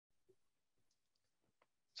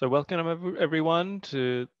So welcome everyone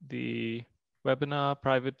to the webinar,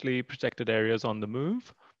 Privately Protected Areas on the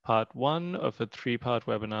Move, part one of a three-part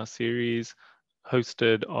webinar series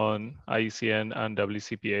hosted on IUCN and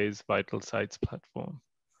WCPA's Vital Sites platform.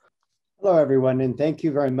 Hello, everyone, and thank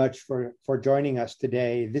you very much for joining us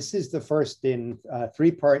today. This is the first in a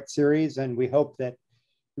three-part series, and we hope that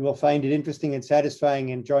you will find it interesting and satisfying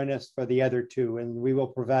and join us for the other two. And we will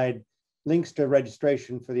provide links to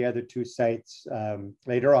registration for the other two sites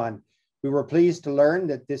later on. We were pleased to learn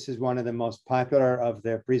that this is one of the most popular of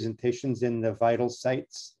the presentations in the Vital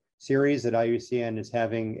Sites series that IUCN is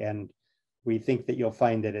having, and we think that you'll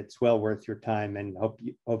find that it's well worth your time and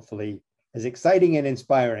hopefully as exciting and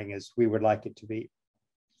inspiring as we would like it to be.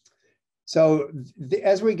 So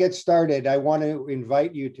as we get started, I want to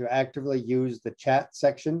invite you to actively use the chat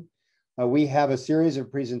section. We have a series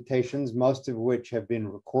of presentations, most of which have been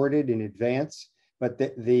recorded in advance, but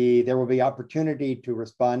there will be opportunity to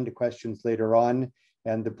respond to questions later on.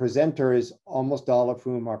 And the presenters, almost all of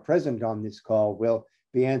whom are present on this call, will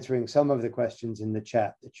be answering some of the questions in the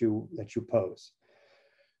chat that you pose.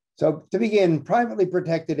 So to begin, privately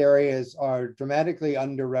protected areas are dramatically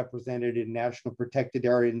underrepresented in national protected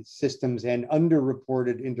area systems and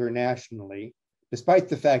underreported internationally, despite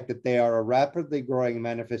the fact that they are a rapidly growing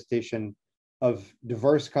manifestation of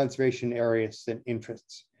diverse conservation areas and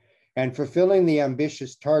interests. And fulfilling the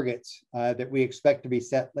ambitious targets that we expect to be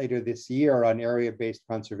set later this year on area-based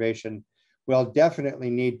conservation will definitely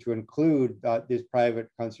need to include these private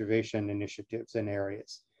conservation initiatives and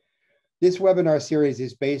areas. This webinar series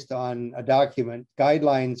is based on a document,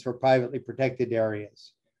 Guidelines for Privately Protected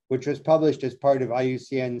Areas, which was published as part of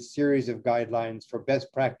IUCN's series of guidelines for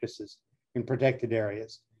best practices in protected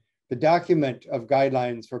areas. The document of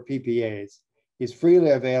guidelines for PPAs is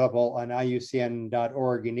freely available on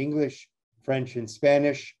iucn.org in English, French, and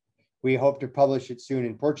Spanish. We hope to publish it soon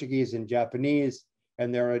in Portuguese and Japanese,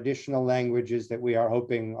 and there are additional languages that we are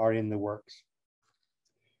hoping are in the works.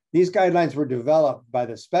 These guidelines were developed by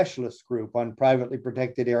the specialist group on privately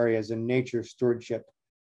protected areas and nature stewardship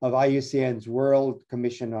of IUCN's World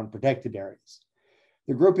Commission on Protected Areas.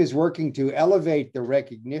 The group is working to elevate the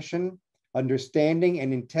recognition, understanding,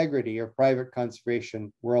 and integrity of private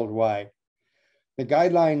conservation worldwide. The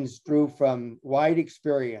guidelines drew from wide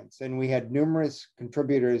experience, and we had numerous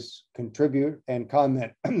contributors contribute and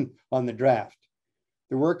comment on the draft.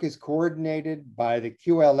 The work is coordinated by the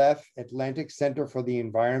QLF Atlantic Center for the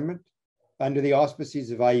Environment under the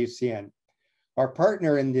auspices of IUCN. Our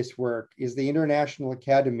partner in this work is the International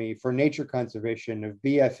Academy for Nature Conservation of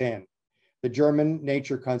BFN, the German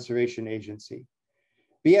Nature Conservation Agency.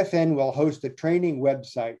 BFN will host a training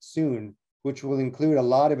website soon, which will include a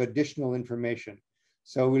lot of additional information.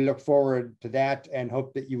 So we look forward to that and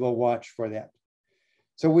hope that you will watch for that.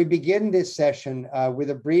 So we begin this session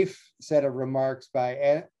with a brief set of remarks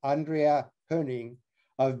by Andrea Höning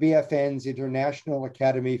of BFN's International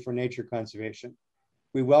Academy for Nature Conservation.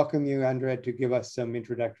 We welcome you, Andrea, to give us some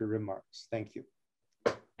introductory remarks. Thank you.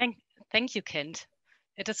 Thank you, Kent.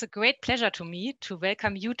 It is a great pleasure to me to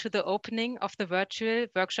welcome you to the opening of the virtual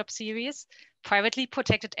workshop series, Privately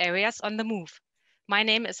Protected Areas on the Move. My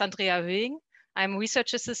name is Andrea Höning. I'm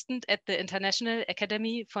research assistant at the International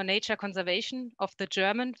Academy for Nature Conservation of the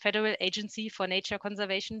German Federal Agency for Nature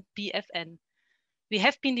Conservation, BFN. We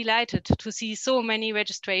have been delighted to see so many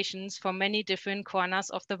registrations from many different corners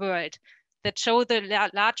of the world that show the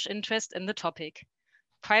large interest in the topic.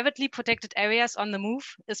 Privately Protected Areas on the Move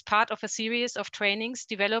is part of a series of trainings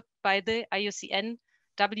developed by the IUCN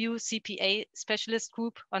WCPA Specialist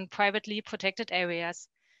Group on Privately Protected Areas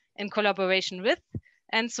in collaboration with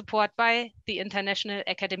and support by the International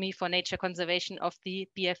Academy for Nature Conservation of the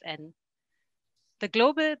BFN. The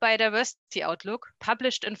Global Biodiversity Outlook,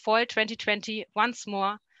 published in fall 2020, once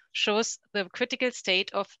more shows the critical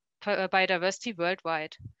state of biodiversity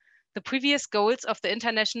worldwide. The previous goals of the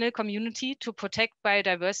international community to protect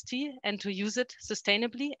biodiversity and to use it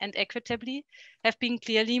sustainably and equitably have been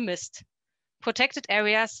clearly missed. Protected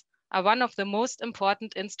areas are one of the most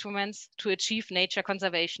important instruments to achieve nature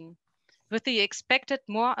conservation. With the expected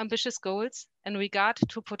more ambitious goals in regard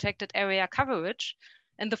to protected area coverage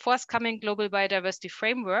in the forthcoming Global Biodiversity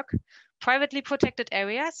Framework, privately protected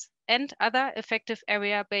areas and other effective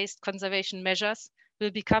area-based conservation measures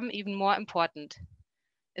will become even more important,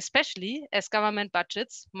 especially as government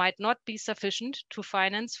budgets might not be sufficient to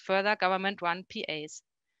finance further government-run PAs.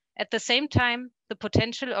 At the same time, the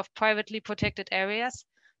potential of privately protected areas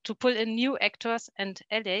to pull in new actors and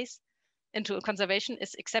allies into conservation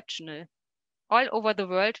is exceptional. All over the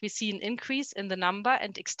world, we see an increase in the number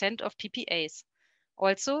and extent of PPAs.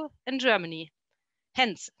 Also in Germany,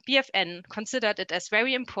 Hence, BFN considered it as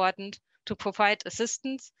very important to provide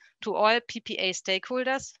assistance to all PPA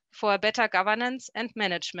stakeholders for a better governance and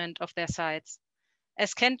management of their sites.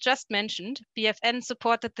 As Kent just mentioned, BFN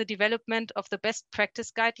supported the development of the best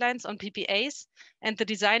practice guidelines on PPAs and the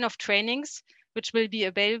design of trainings, which will be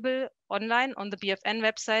available online on the BFN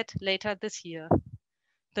website later this year.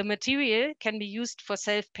 The material can be used for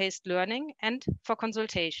self-paced learning and for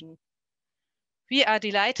consultation. We are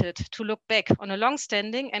delighted to look back on a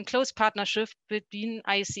long-standing and close partnership between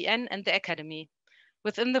IUCN and the Academy.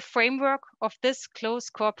 Within the framework of this close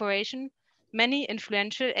cooperation, many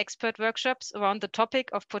influential expert workshops around the topic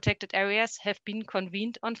of protected areas have been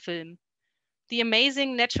convened on film. The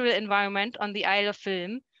amazing natural environment on the Isle of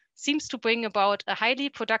Film seems to bring about a highly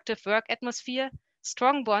productive work atmosphere,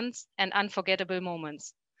 strong bonds, and unforgettable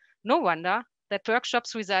moments. No wonder that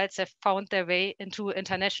workshops results have found their way into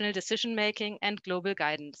international decision-making and global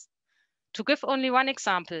guidance. To give only one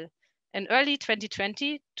example, in early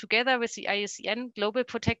 2020, together with the IUCN Global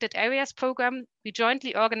Protected Areas Program, we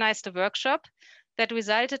jointly organized a workshop that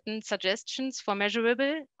resulted in suggestions for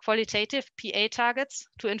measurable qualitative PA targets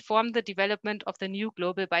to inform the development of the new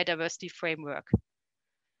global biodiversity framework.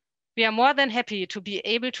 We are more than happy to be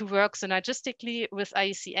able to work synergistically with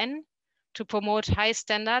IUCN to promote high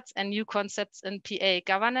standards and new concepts in PA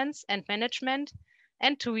governance and management,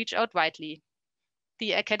 and to reach out widely.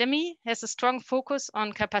 The Academy has a strong focus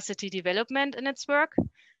on capacity development in its work,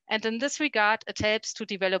 and in this regard, it helps to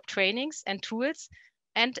develop trainings and tools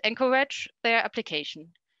and encourage their application.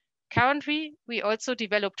 Currently, we also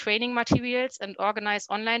develop training materials and organize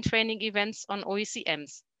online training events on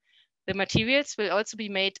OECMs. The materials will also be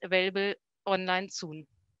made available online soon.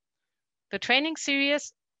 The training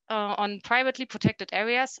series on privately protected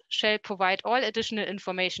areas shall provide all additional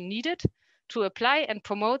information needed to apply and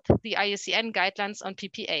promote the IUCN guidelines on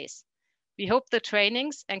PPAs. We hope the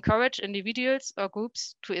trainings encourage individuals or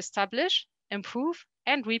groups to establish, improve,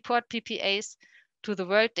 and report PPAs to the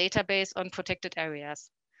World Database on Protected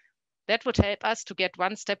Areas. That would help us to get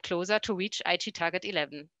one step closer to reach IG Target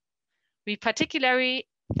 11. We particularly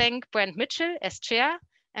thank Brent Mitchell as chair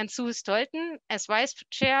and Sue Stolten as vice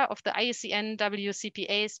chair of the IUCN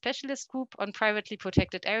WCPA Specialist Group on Privately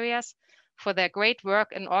Protected Areas for their great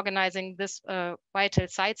work in organizing this Vital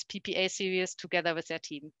Sites PPA series together with their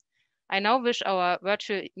team. I now wish our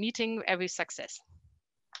virtual meeting every success.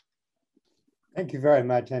 Thank you very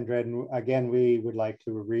much, Andrea. And again, we would like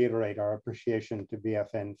to reiterate our appreciation to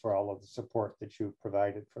BFN for all of the support that you've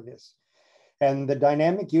provided for this. And the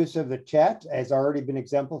dynamic use of the chat has already been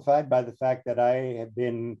exemplified by the fact that I have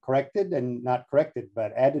been corrected, and not corrected,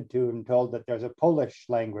 but added to and told that there's a Polish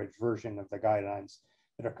language version of the guidelines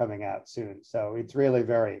that are coming out soon. So it's really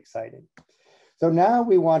very exciting. So now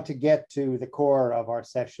we want to get to the core of our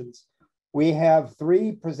sessions. We have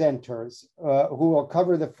three presenters who will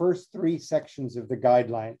cover the first three sections of the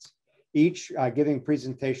guidelines, each giving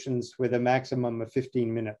presentations with a maximum of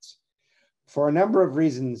 15 minutes. For a number of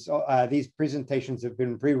reasons, these presentations have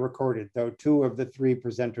been pre-recorded, though two of the three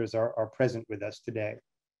presenters are present with us today.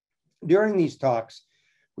 During these talks,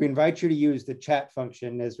 we invite you to use the chat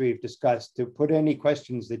function, as we've discussed, to put any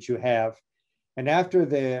questions that you have. And after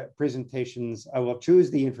the presentations, I will choose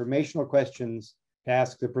the informational questions to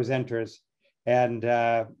ask the presenters. And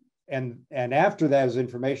after those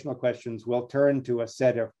informational questions, we'll turn to a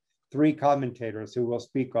set of three commentators who will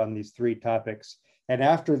speak on these three topics. And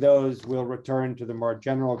after those, we'll return to the more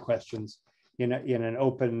general questions in an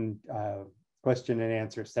open question and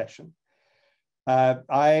answer session.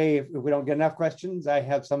 If we don't get enough questions, I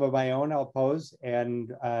have some of my own I'll pose,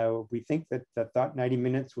 and we think that the 90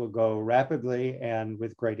 minutes will go rapidly and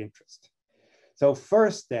with great interest. So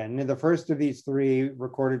first then, in the first of these three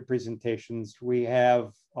recorded presentations, we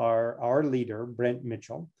have our leader, Brent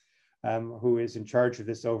Mitchell, who is in charge of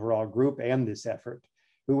this overall group and this effort,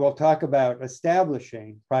 who will talk about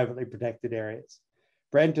establishing privately protected areas.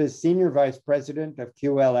 Brent is Senior Vice President of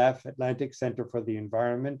QLF, Atlantic Center for the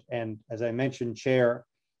Environment, and as I mentioned, Chair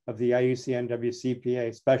of the IUCN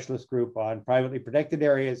WCPA Specialist Group on Privately Protected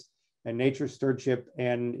Areas and Nature Stewardship,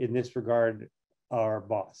 and in this regard, our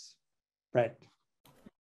boss. Brent.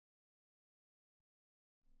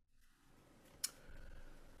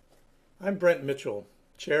 I'm Brent Mitchell,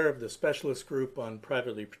 Chair of the Specialist Group on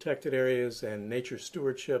Privately Protected Areas and Nature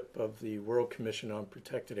Stewardship of the World Commission on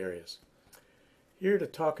Protected Areas. Here to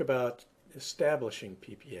talk about establishing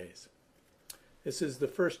PPAs. This is the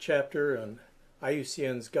first chapter on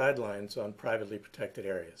IUCN's guidelines on privately protected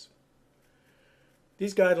areas.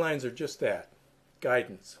 These guidelines are just that,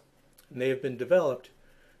 guidance, and they have been developed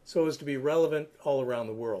so as to be relevant all around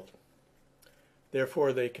the world.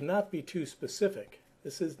 Therefore, they cannot be too specific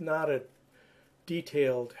This is not a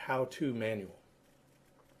detailed how-to manual.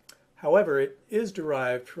 However, it is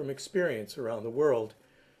derived from experience around the world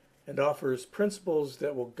and offers principles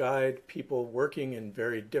that will guide people working in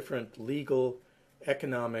very different legal,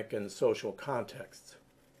 economic, and social contexts.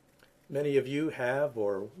 Many of you have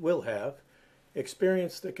or will have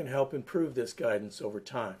experience that can help improve this guidance over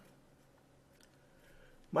time.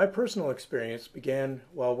 My personal experience began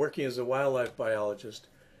while working as a wildlife biologist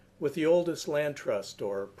with the oldest land trust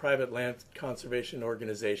or private land conservation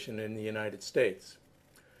organization in the United States.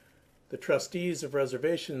 The trustees of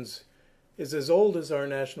reservations is as old as our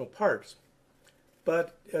national parks,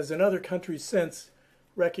 but as in other countries since,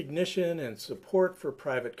 recognition and support for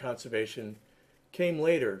private conservation came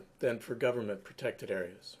later than for government protected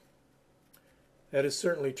areas. That is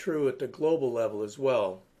certainly true at the global level as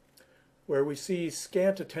well, where we see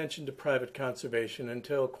scant attention to private conservation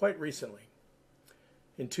until quite recently.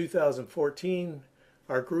 In 2014,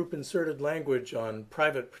 our group inserted language on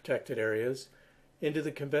private protected areas into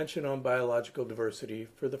the Convention on Biological Diversity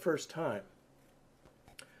for the first time.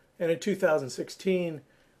 And in 2016,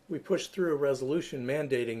 we pushed through a resolution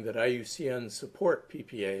mandating that IUCN support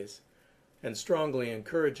PPAs and strongly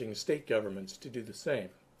encouraging state governments to do the same.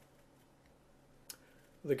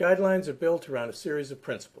 The guidelines are built around a series of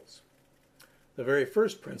principles. The very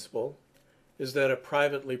first principle is that a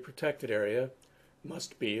privately protected area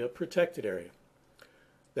must be a protected area.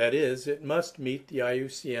 That is, it must meet the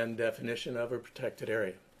IUCN definition of a protected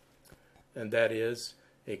area, and that is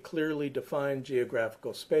a clearly defined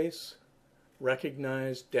geographical space,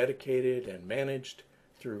 recognized, dedicated, and managed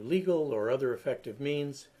through legal or other effective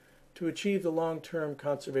means to achieve the long-term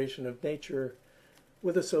conservation of nature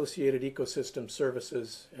with associated ecosystem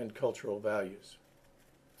services and cultural values.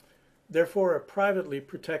 Therefore, a privately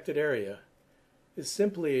protected area is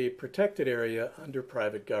simply a protected area under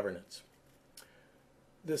private governance.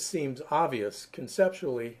 This seems obvious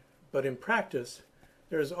conceptually, but in practice,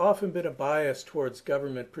 there has often been a bias towards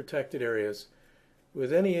government protected areas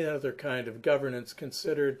with any other kind of governance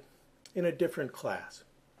considered in a different class.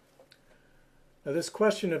 Now, this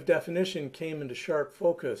question of definition came into sharp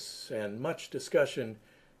focus and much discussion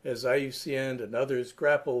as IUCN and others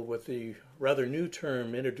grapple with the rather new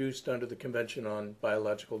term introduced under the Convention on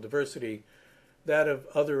Biological Diversity, that of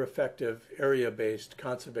other effective area-based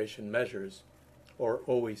conservation measures, or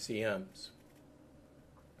OECMs.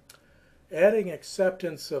 Adding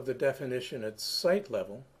acceptance of the definition at site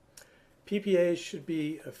level, PPAs should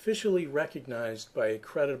be officially recognized by a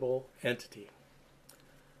credible entity.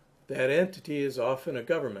 That entity is often a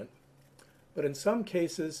government, but in some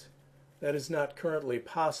cases that is not currently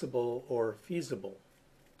possible or feasible.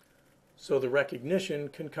 So the recognition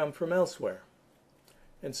can come from elsewhere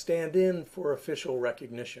and stand in for official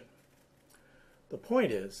recognition. The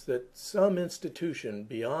point is that some institution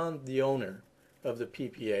beyond the owner of the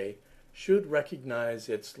PPA should recognize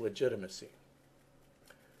its legitimacy.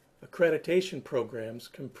 Accreditation programs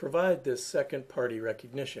can provide this second-party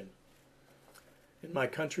recognition. In my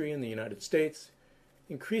country, in the United States,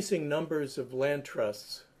 increasing numbers of land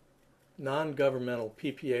trusts, non-governmental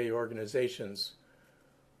PPA organizations,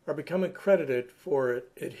 are becoming accredited for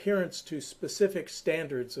adherence to specific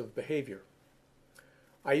standards of behavior.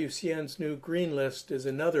 IUCN's new Green List is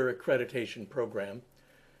another accreditation program,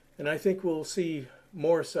 and I think we'll see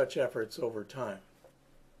more such efforts over time.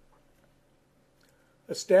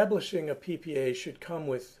 Establishing a PPA should come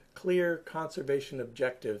with clear conservation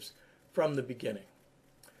objectives from the beginning.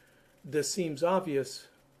 This seems obvious,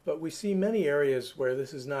 but we see many areas where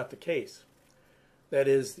this is not the case. That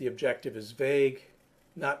is, the objective is vague,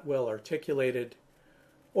 not well articulated,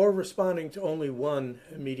 or responding to only one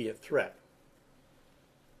immediate threat.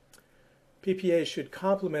 PPAs should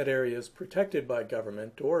complement areas protected by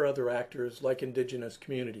government or other actors like indigenous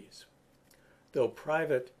communities, though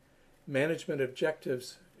private management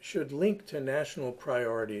objectives should link to national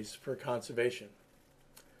priorities for conservation.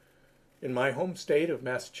 In my home state of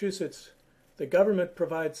Massachusetts, the government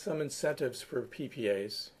provides some incentives for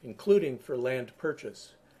PPAs, including for land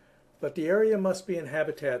purchase, but the area must be in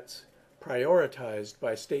habitats prioritized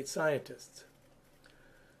by state scientists.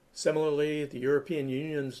 Similarly, the European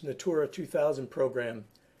Union's Natura 2000 program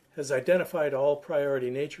has identified all priority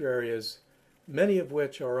nature areas, many of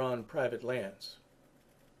which are on private lands.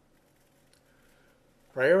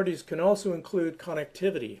 Priorities can also include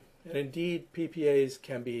connectivity, and indeed PPAs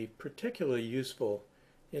can be particularly useful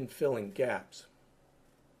in filling gaps.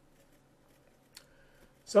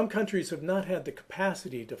 Some countries have not had the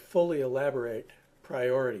capacity to fully elaborate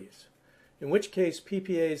priorities, in which case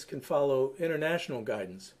PPAs can follow international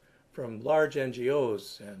guidance from large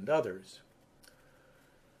NGOs and others.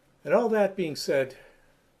 And all that being said,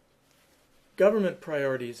 government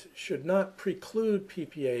priorities should not preclude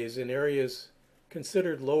PPAs in areas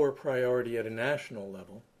considered lower priority at a national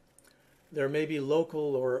level. There may be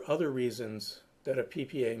local or other reasons that a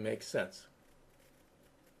PPA makes sense.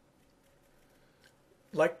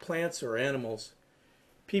 Like plants or animals,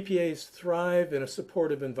 PPAs thrive in a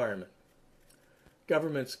supportive environment.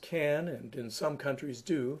 Governments can, and in some countries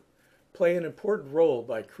do, play an important role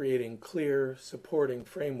by creating clear, supporting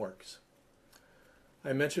frameworks.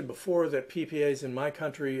 I mentioned before that PPAs in my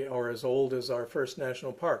country are as old as our first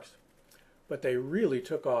national parks, but they really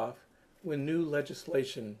took off when new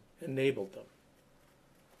legislation enabled them.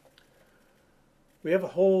 We have a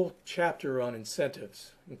whole chapter on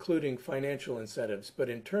incentives, including financial incentives, but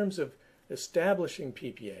in terms of establishing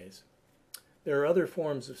PPAs, there are other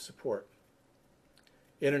forms of support.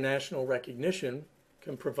 International recognition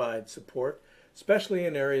can provide support, especially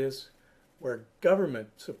in areas where government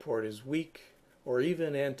support is weak or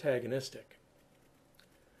even antagonistic.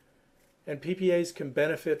 And PPAs can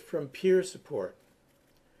benefit from peer support.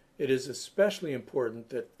 It is especially important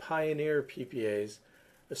that pioneer PPAs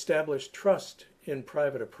establish trust in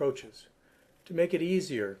private approaches to make it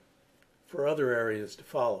easier for other areas to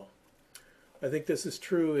follow. I think this is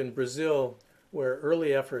true in Brazil, where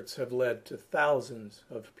early efforts have led to thousands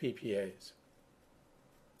of PPAs.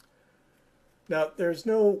 Now, there's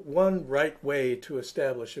no one right way to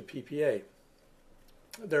establish a PPA.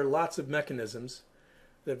 There are lots of mechanisms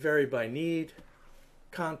that vary by need,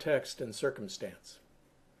 context, and circumstance.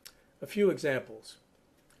 A few examples.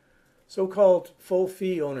 So-called full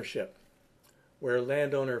fee ownership, where a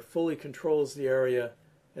landowner fully controls the area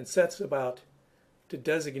and sets about to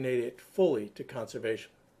designate it fully to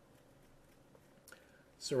conservation.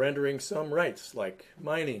 Surrendering some rights like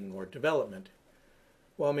mining or development,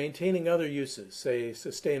 while maintaining other uses, say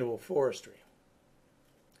sustainable forestry.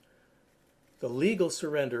 The legal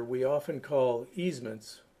surrender we often call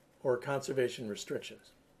easements or conservation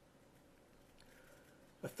restrictions.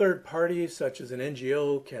 A third party, such as an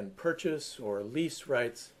NGO, can purchase or lease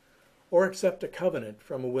rights or accept a covenant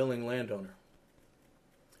from a willing landowner.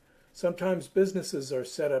 Sometimes businesses are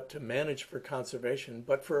set up to manage for conservation,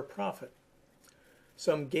 but for a profit.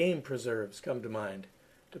 Some game preserves come to mind,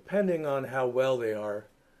 depending on how well they are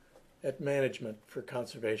at management for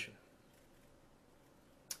conservation.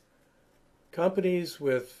 Companies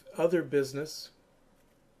with other business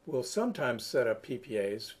will sometimes set up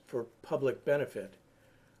PPAs for public benefit,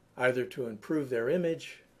 either to improve their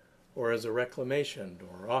image or as a reclamation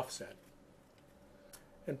or offset.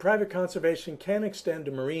 And private conservation can extend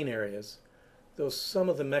to marine areas, though some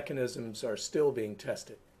of the mechanisms are still being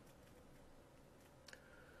tested.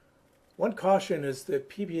 One caution is that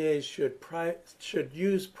PPAs should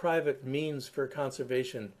use private means for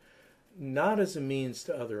conservation not as a means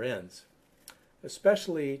to other ends,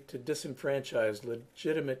 especially to disenfranchise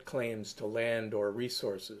legitimate claims to land or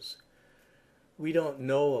resources. We don't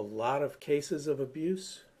know a lot of cases of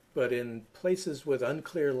abuse, but in places with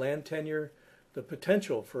unclear land tenure, the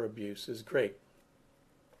potential for abuse is great.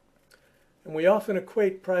 And we often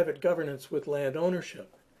equate private governance with land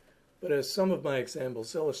ownership, but as some of my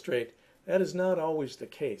examples illustrate, that is not always the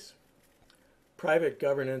case. Private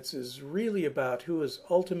governance is really about who is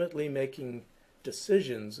ultimately making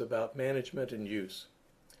decisions about management and use.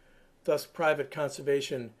 Thus, private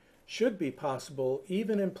conservation should be possible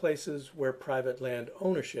even in places where private land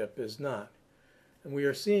ownership is not. And we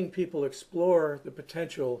are seeing people explore the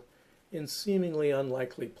potential in seemingly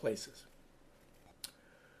unlikely places.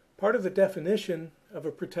 Part of the definition of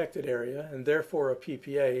a protected area, and therefore a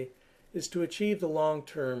PPA, is to achieve the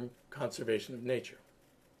long-term conservation of nature.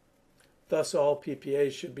 Thus, all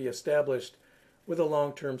PPAs should be established with a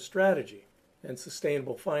long-term strategy and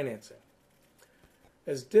sustainable financing.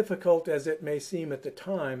 As difficult as it may seem at the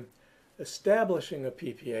time, establishing a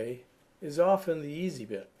PPA is often the easy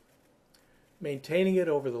bit. Maintaining it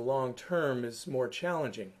over the long term is more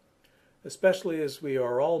challenging, especially as we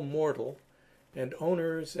are all mortal and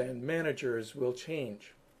owners and managers will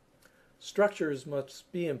change. Structures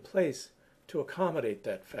must be in place to accommodate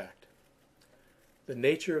that fact. The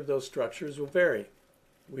nature of those structures will vary.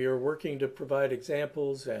 We are working to provide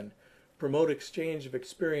examples and promote exchange of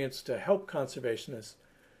experience to help conservationists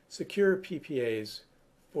secure PPAs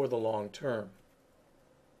for the long term.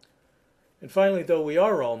 And finally, though we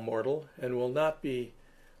are all mortal and will not be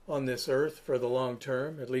on this earth for the long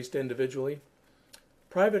term, at least individually,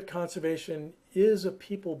 private conservation is a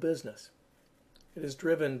people business. It is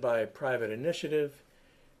driven by private initiative,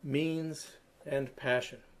 means, and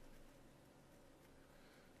passion.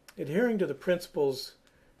 Adhering to the principles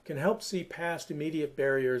can help see past immediate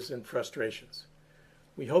barriers and frustrations.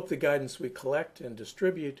 We hope the guidance we collect and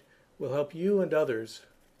distribute will help you and others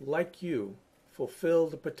like you fulfill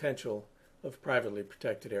the potential of privately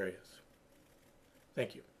protected areas.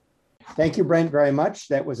 Thank you. Thank you, Brent, very much.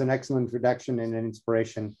 That was an excellent introduction and an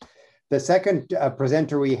inspiration. The second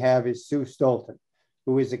presenter we have is Sue Stolten,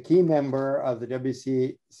 who is a key member of the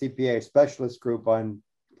WCPA specialist group on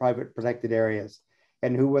private protected areas,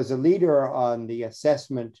 and who was a leader on the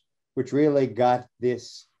assessment, which really got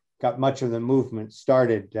much of the movement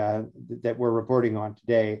started that we're reporting on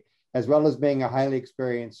today, as well as being a highly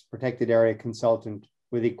experienced protected area consultant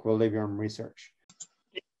with Equilibrium Research.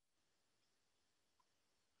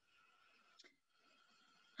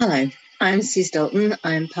 Hello, I'm Sue Stolten.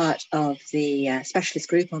 I'm part of the specialist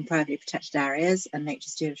group on privately protected areas and nature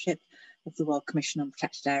stewardship of the World Commission on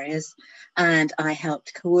Protected Areas, and I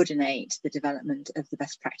helped coordinate the development of the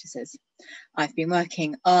best practices. I've been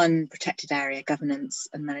working on protected area governance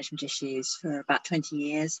and management issues for about 20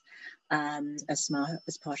 years as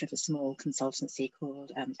part of a small consultancy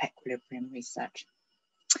called Equilibrium Research.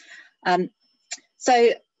 So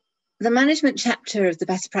the management chapter of the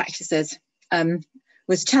best practices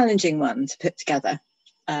was a challenging one to put together.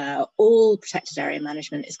 All protected area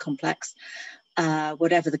management is complex,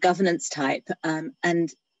 whatever the governance type,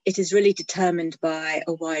 and it is really determined by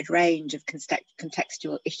a wide range of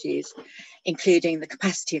contextual issues, including the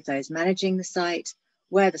capacity of those managing the site,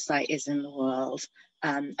 where the site is in the world,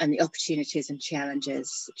 and the opportunities and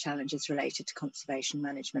challenges related to conservation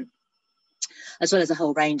management, as well as a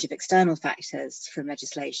whole range of external factors, from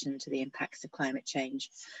legislation to the impacts of climate change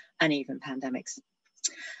and even pandemics.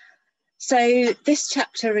 So this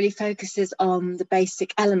chapter really focuses on the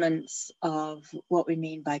basic elements of what we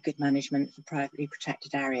mean by good management for privately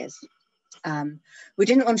protected areas. We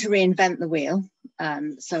didn't want to reinvent the wheel,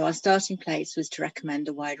 so our starting place was to recommend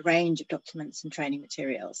a wide range of documents and training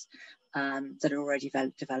materials that are already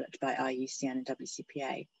developed by IUCN and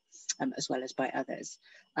WCPA, as well as by others.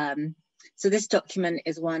 So this document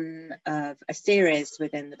is one of a series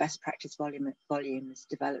within the best practice volumes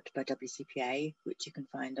developed by WCPA, which you can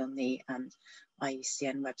find on the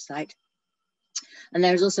IUCN website. And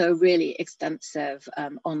there is also a really extensive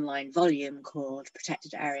online volume called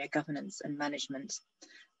Protected Area Governance and Management,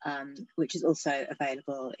 which is also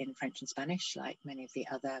available in French and Spanish, like many of the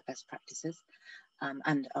other best practices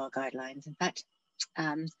and our guidelines, in fact.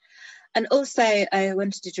 And also I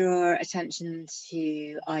wanted to draw attention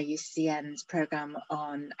to IUCN's programme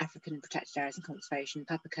on African Protected Areas and Conservation,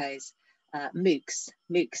 PPAs, MOOCs.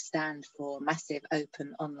 MOOCs stand for Massive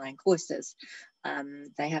Open Online Courses.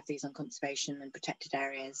 They have these on conservation and protected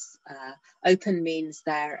areas. Open means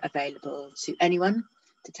they're available to anyone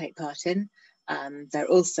to take part in. They're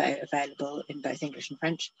also available in both English and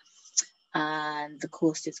French. And the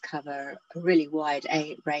courses cover a really wide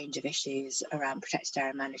range of issues around protected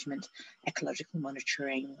area management, ecological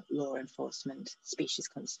monitoring, law enforcement, species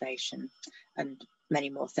conservation, and many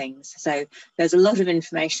more things. So there's a lot of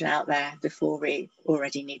information out there before we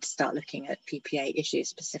already need to start looking at PPA issues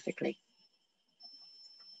specifically.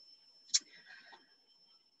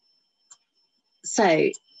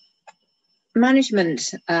 So management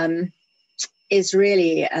is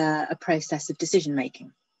really a process of decision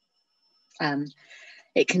making.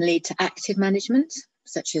 It can lead to active management,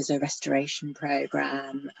 such as a restoration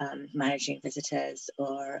program, managing visitors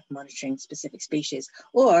or monitoring specific species,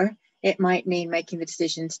 or it might mean making the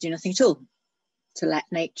decision to do nothing at all, to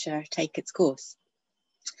let nature take its course.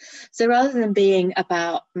 So rather than being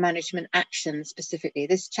about management action specifically,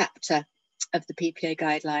 this chapter of the PPA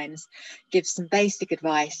guidelines gives some basic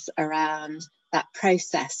advice around that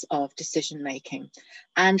process of decision making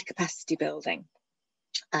and capacity building.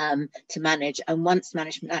 To manage, and once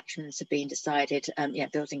management actions have been decided,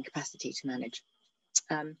 building capacity to manage.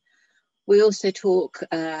 We also talk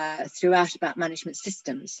throughout about management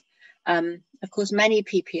systems. Of course, many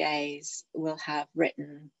PPAs will have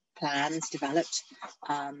written plans developed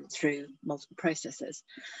through multiple processes,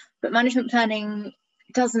 but management planning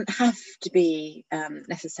doesn't have to be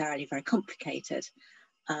necessarily very complicated.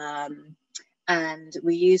 And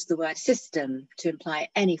we use the word system to imply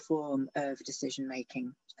any form of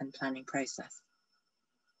decision-making and planning process.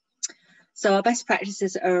 So our best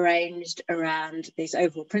practices are arranged around these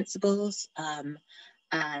overall principles and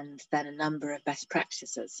then a number of best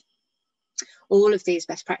practices. All of these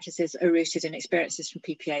best practices are rooted in experiences from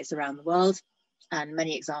PPAs around the world, and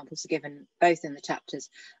many examples are given both in the chapters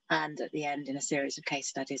and at the end in a series of case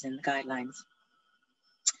studies in the guidelines.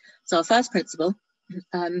 So our first principle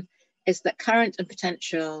is that current and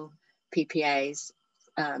potential PPAs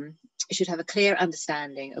should have a clear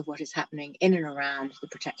understanding of what is happening in and around the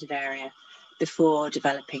protected area before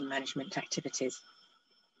developing management activities.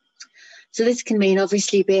 So this can mean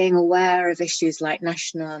obviously being aware of issues like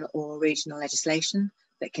national or regional legislation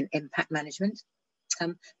that can impact management.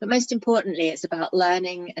 But most importantly, it's about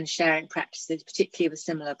learning and sharing practices, particularly with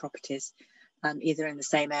similar properties, either in the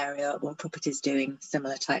same area or properties doing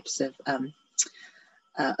similar types of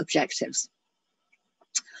objectives.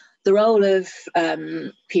 The role of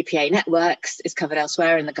PPA networks is covered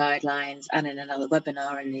elsewhere in the guidelines and in another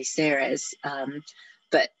webinar in these series,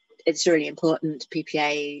 but it's really important.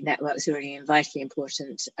 PPA networks are really vitally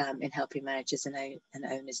important in helping managers and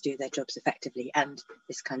owners do their jobs effectively, and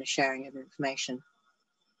this kind of sharing of information.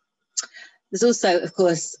 There's also, of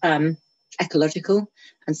course, ecological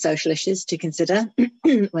and social issues to consider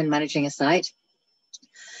when managing a site.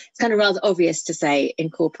 It's kind of rather obvious to say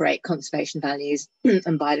incorporate conservation values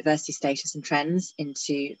and biodiversity status and trends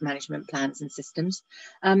into management plans and systems.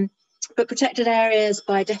 But protected areas,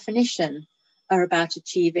 by definition, are about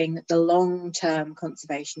achieving the long-term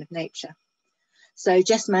conservation of nature. So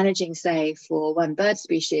just managing, say, for one bird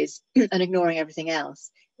species and ignoring everything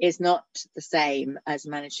else is not the same as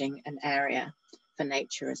managing an area for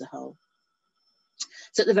nature as a whole.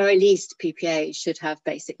 So at the very least, PPAs should have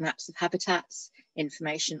basic maps of habitats,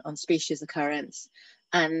 information on species occurrence,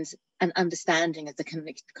 and an understanding of the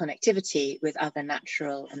connectivity with other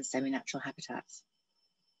natural and semi-natural habitats.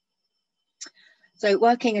 So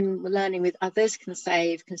working and learning with others can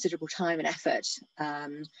save considerable time and effort,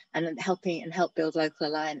 and help build local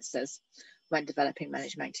alliances when developing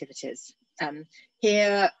management activities.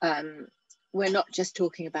 Here, we're not just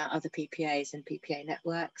talking about other PPAs and PPA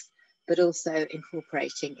networks, but also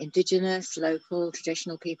incorporating indigenous, local,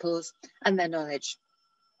 traditional peoples and their knowledge.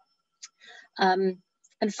 And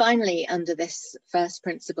finally, under this first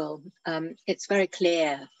principle, it's very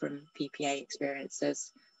clear from PPA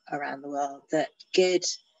experiences around the world that good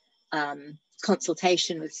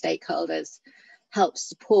consultation with stakeholders helps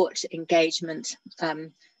support engagement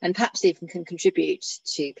and perhaps even can contribute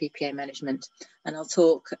to PPA management. And I'll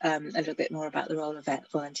talk a little bit more about the role of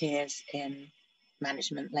volunteers in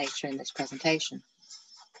management later in this presentation.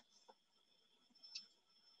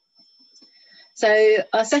 So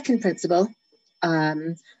our second principle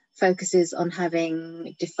focuses on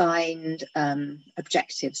having defined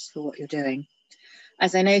objectives for what you're doing.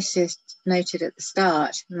 As I noted at the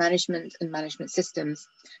start, management and management systems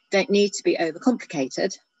don't need to be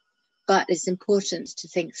overcomplicated, but it's important to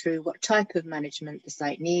think through what type of management the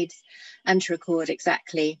site needs and to record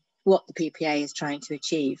exactly what the PPA is trying to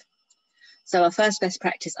achieve. So our first best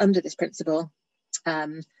practice under this principle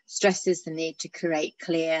stresses the need to create a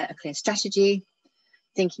clear strategy,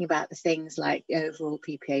 thinking about the things like the overall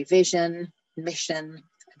PPA vision, mission,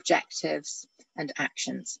 objectives, and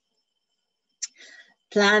actions.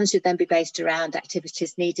 Plans should then be based around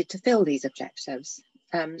activities needed to fill these objectives.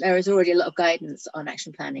 There is already a lot of guidance on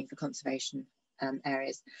action planning for conservation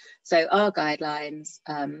areas. So our guidelines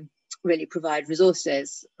really provide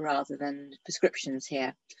resources rather than prescriptions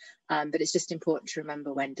here. But it's just important to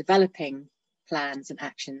remember when developing plans and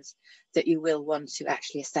actions that you will want to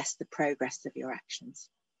actually assess the progress of your actions.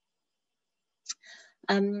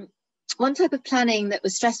 One type of planning that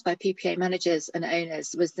was stressed by PPA managers and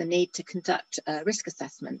owners was the need to conduct a risk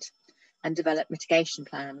assessment and develop mitigation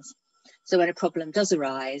plans. So when a problem does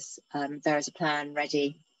arise, there is a plan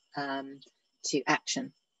ready to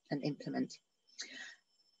action and implement.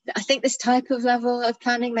 I think this type of level of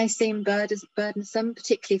planning may seem burdensome,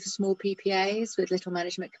 particularly for small PPAs with little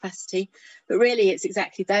management capacity, but really it's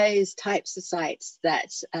exactly those types of sites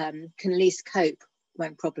that can least cope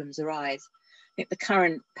when problems arise. I think the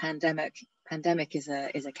current pandemic is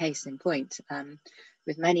a case in point,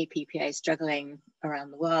 with many PPAs struggling around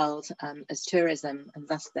the world as tourism and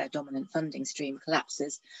thus their dominant funding stream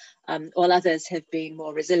collapses, while others have been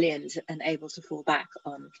more resilient and able to fall back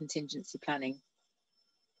on contingency planning.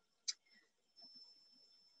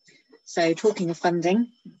 So talking of funding,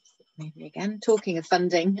 the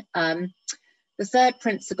third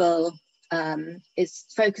principle is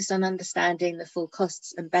focused on understanding the full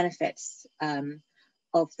costs and benefits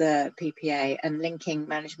of the PPA and linking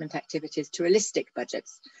management activities to realistic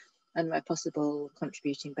budgets and where possible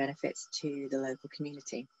contributing benefits to the local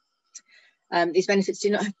community. These benefits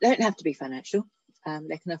don't have to be financial.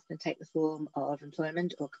 They can often take the form of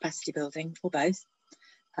employment or capacity building or both.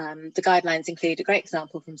 The guidelines include a great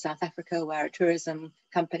example from South Africa where a tourism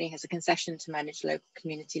company has a concession to manage local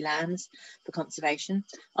community lands for conservation.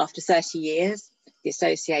 After 30 years, the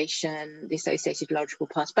associated lodge will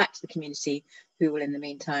pass back to the community, who will in the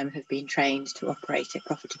meantime have been trained to operate it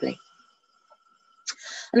profitably.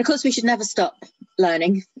 And of course, we should never stop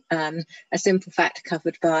learning, a simple fact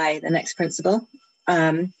covered by the next principle.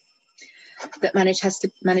 that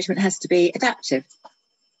management has to be adaptive.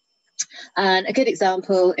 And a good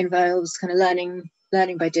example involves kind of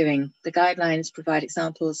learning by doing. The guidelines provide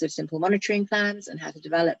examples of simple monitoring plans and how to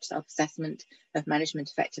develop self-assessment of management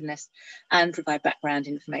effectiveness, and provide background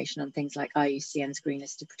information on things like IUCN's Green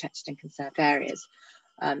List of Protected and Conserved Areas,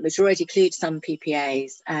 which already includes some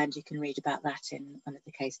PPAs, and you can read about that in one of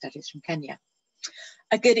the case studies from Kenya.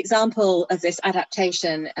 A good example of this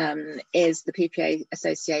adaptation is the PPA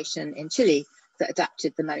Association in Chile that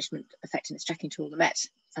adapted the management effectiveness tracking tool, the MET,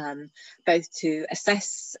 both to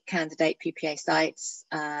assess candidate PPA sites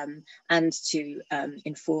and to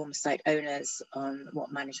inform site owners on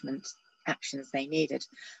what management actions they needed.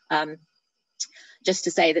 Just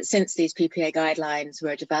to say that since these PPA guidelines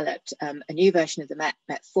were developed, a new version of the MET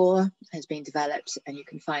 4 has been developed, and you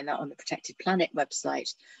can find that on the Protected Planet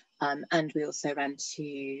website. And we also ran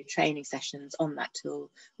 2 training sessions on that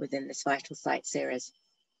tool within this Vital Site series.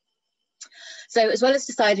 So as well as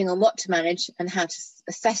deciding on what to manage and how to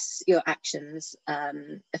assess your actions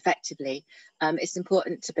effectively, it's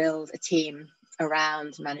important to build a team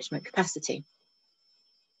around management capacity.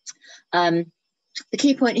 The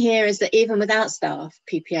key point here is that even without staff,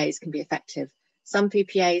 PPAs can be effective. Some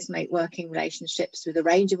PPAs make working relationships with a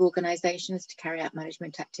range of organisations to carry out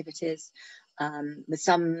management activities, with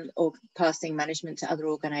some passing management to other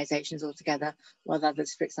organisations altogether, while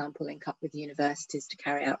others, for example, link up with universities to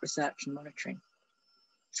carry out research and monitoring.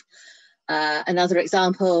 Another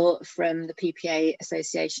example from the PPA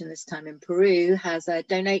Association, this time in Peru, has a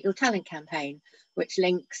Donate Your Talent campaign, which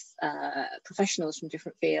links professionals from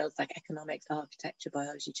different fields like economics, architecture,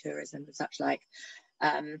 biology, tourism, and such like,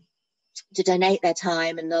 to donate their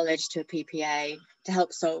time and knowledge to a PPA to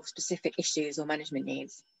help solve specific issues or management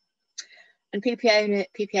needs. And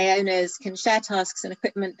PPA owners can share tasks and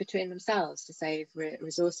equipment between themselves to save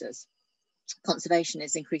resources. Conservation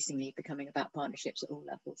is increasingly becoming about partnerships at all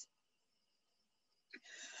levels.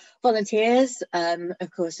 Volunteers,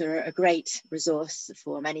 of course, are a great resource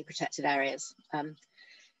for many protected areas.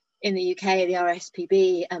 In the UK, the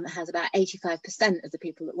RSPB has about 85% of the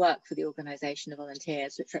people that work for the organisation of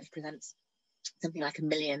volunteers, which represents something like 1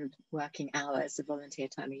 million working hours of volunteer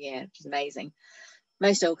time a year, which is amazing.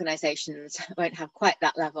 Most organisations won't have quite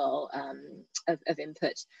that level of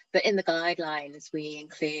input, but in the guidelines, we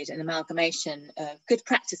include an amalgamation of good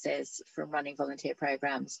practices from running volunteer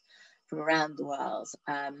programmes from around the world.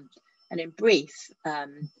 And in brief,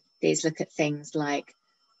 these look at things like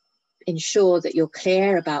ensure that you're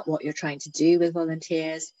clear about what you're trying to do with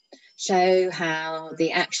volunteers, show how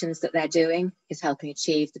the actions that they're doing is helping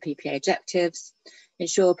achieve the PPA objectives,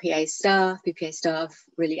 ensure PPA staff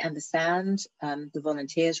really understand the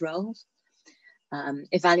volunteers' roles,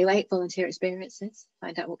 evaluate volunteer experiences,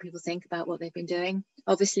 find out what people think about what they've been doing,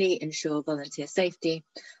 obviously ensure volunteer safety,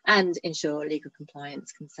 and ensure legal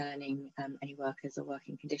compliance concerning any workers or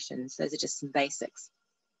working conditions. Those are just some basics.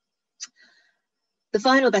 The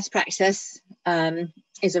final best practice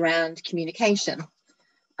is around communication.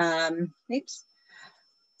 To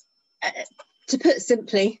put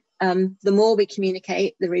simply, the more we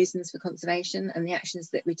communicate the reasons for conservation and the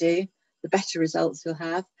actions that we do, the better results we'll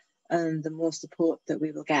have and the more support that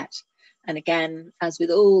we will get. And again, as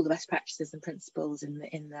with all the best practices and principles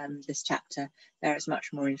in this chapter, there is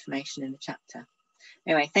much more information in the chapter.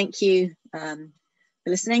 Anyway, thank you for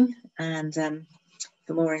listening, and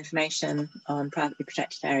for more information on privately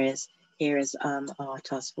protected areas, here is our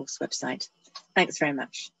task force website. Thanks very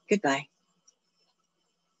much. Goodbye.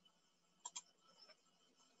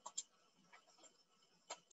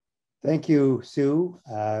 Thank you, Sue.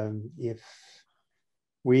 If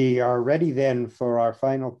we are ready then for our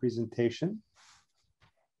final presentation,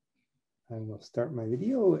 I will start my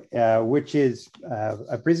video, which is a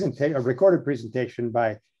recorded presentation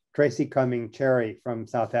by Tracy Cumming-Cherry from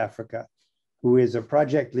South Africa, who is a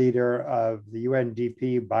project leader of the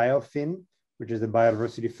UNDP BioFin, which is the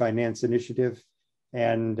Biodiversity Finance Initiative.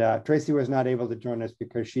 And Tracy was not able to join us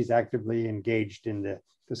because she's actively engaged in the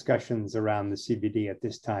discussions around the CBD at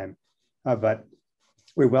this time. But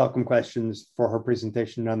we welcome questions for her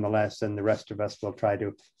presentation nonetheless, and the rest of us will try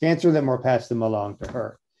to answer them or pass them along to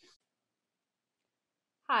her.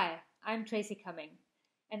 Hi, I'm Tracy Cumming,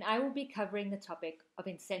 and I will be covering the topic of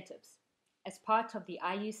incentives as part of the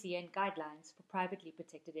IUCN guidelines for privately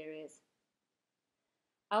protected areas.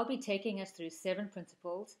 I'll be taking us through 7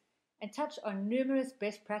 principles and touch on numerous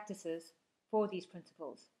best practices for these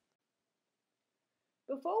principles.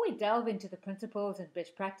 Before we delve into the principles and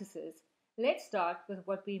best practices, let's start with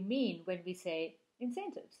what we mean when we say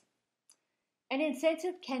incentives. An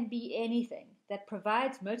incentive can be anything that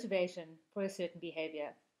provides motivation for a certain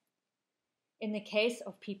behavior. In the case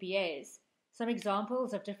of PPAs, Some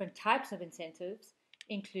examples of different types of incentives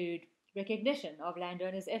include recognition of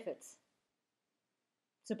landowners' efforts,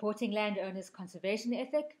 supporting landowners' conservation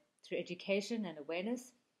ethic through education and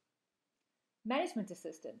awareness, management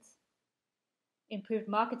assistance, improved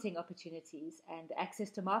marketing opportunities and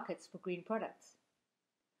access to markets for green products,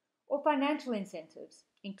 or financial incentives,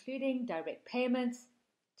 including direct payments,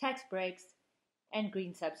 tax breaks, and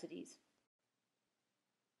green subsidies.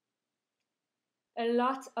 A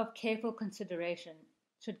lot of careful consideration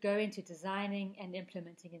should go into designing and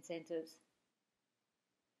implementing incentives.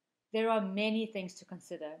 There are many things to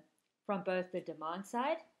consider, from both the demand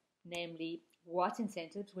side, namely what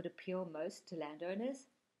incentives would appeal most to landowners,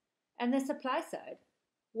 and the supply side,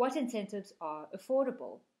 what incentives are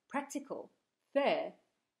affordable, practical, fair,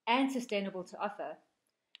 and sustainable to offer,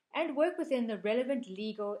 and work within the relevant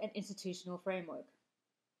legal and institutional framework.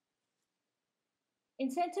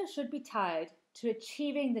 Incentives should be tied to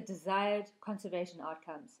achieving the desired conservation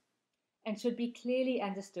outcomes and should be clearly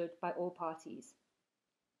understood by all parties.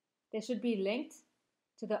 They should be linked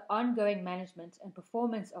to the ongoing management and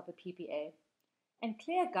performance of the PPA, and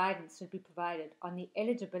clear guidance should be provided on the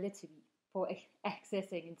eligibility for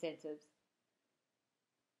accessing incentives.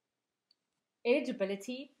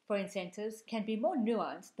 Eligibility for incentives can be more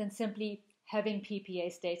nuanced than simply having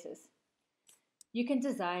PPA status. You can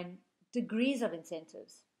design degrees of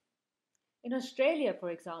incentives. In Australia,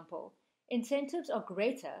 for example, incentives are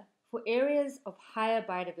greater for areas of higher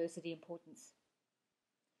biodiversity importance.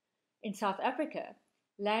 In South Africa,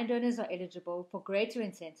 landowners are eligible for greater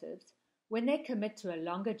incentives when they commit to a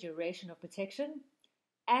longer duration of protection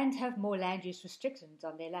and have more land use restrictions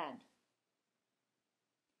on their land.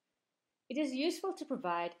 It is useful to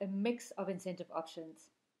provide a mix of incentive options.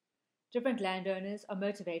 Different landowners are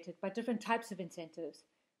motivated by different types of incentives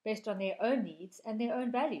based on their own needs and their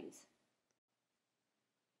own values.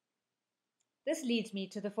 This leads me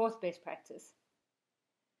to the fourth best practice.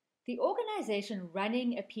 The organization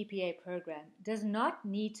running a PPA program does not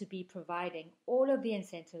need to be providing all of the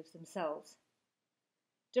incentives themselves.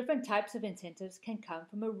 Different types of incentives can come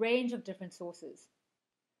from a range of different sources.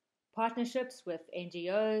 Partnerships with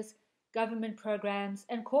NGOs, government programs,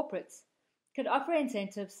 and corporates could offer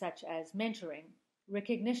incentives such as mentoring,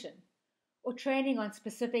 recognition, or training on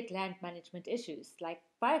specific land management issues like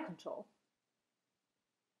fire control.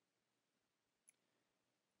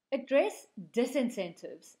 Address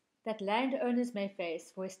disincentives that landowners may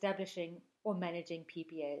face for establishing or managing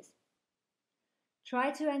PPAs.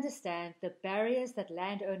 Try to understand the barriers that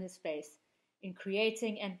landowners face in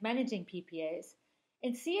creating and managing PPAs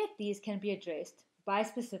and see if these can be addressed by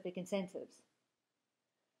specific incentives.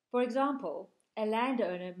 For example, a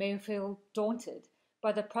landowner may feel daunted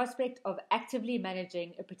by the prospect of actively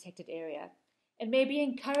managing a protected area and may be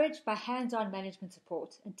encouraged by hands-on management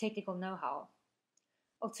support and technical know-how.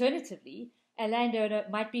 Alternatively, a landowner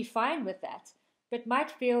might be fine with that, but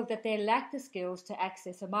might feel that they lack the skills to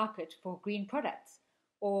access a market for green products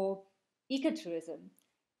or ecotourism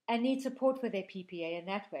and need support for their PPA in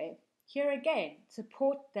that way. Here again,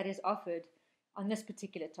 support that is offered on this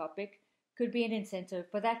particular topic could be an incentive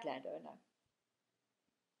for that landowner.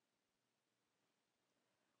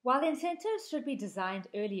 While incentives should be designed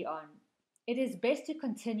early on, it is best to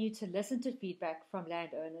continue to listen to feedback from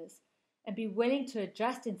landowners and be willing to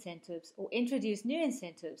adjust incentives or introduce new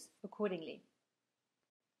incentives accordingly.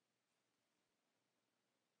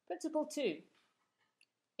 Principle 2.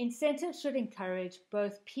 Incentives should encourage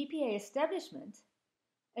both PPA establishment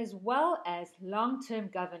as well as long-term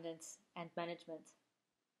governance and management.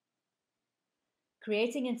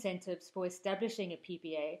 Creating incentives for establishing a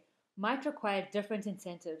PPA might require different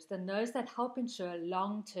incentives than those that help ensure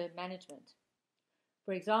long-term management.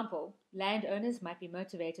 For example, landowners might be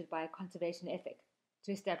motivated by a conservation ethic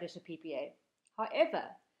to establish a PPA. However,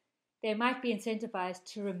 they might be incentivized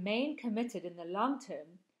to remain committed in the long term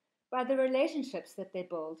by the relationships that they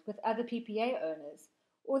build with other PPA owners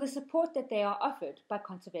or the support that they are offered by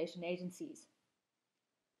conservation agencies.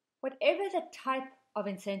 Whatever the type of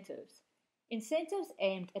incentives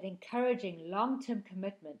aimed at encouraging long-term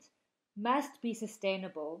commitment must be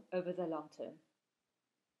sustainable over the long term.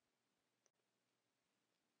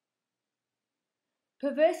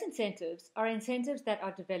 Perverse incentives are incentives that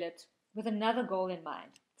are developed with another goal in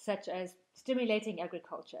mind, such as stimulating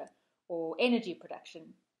agriculture or energy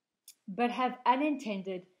production, but have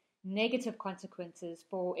unintended negative consequences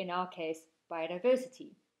for, in our case, biodiversity.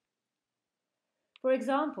 For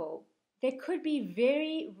example, there could be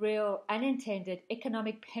very real unintended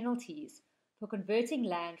economic penalties for converting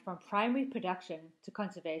land from primary production to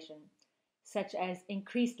conservation, such as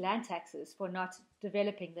increased land taxes for not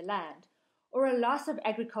developing the land, or a loss of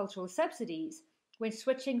agricultural subsidies when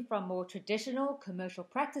switching from more traditional commercial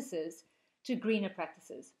practices to greener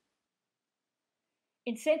practices.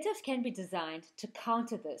 Incentives can be designed to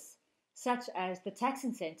counter this, such as the tax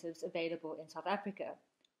incentives available in South Africa,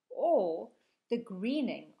 or the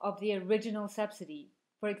greening of the original subsidy.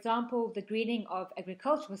 For example, the greening of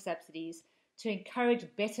agricultural subsidies to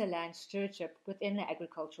encourage better land stewardship within the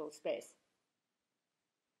agricultural space.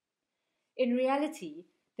 In reality,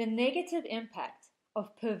 the negative impact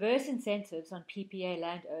of perverse incentives on PPA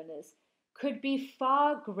landowners could be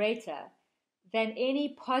far greater than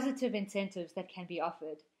any positive incentives that can be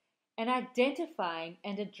offered, and identifying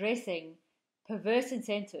and addressing perverse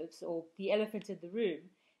incentives, or the elephant in the room,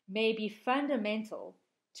 may be fundamental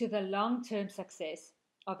to the long-term success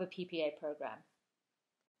of a PPA program.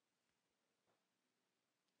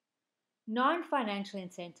 Non-financial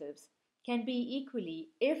incentives can be equally,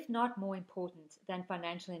 if not more important than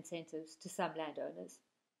financial incentives to some landowners.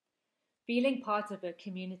 Feeling part of a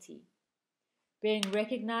community, being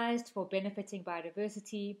recognized for benefiting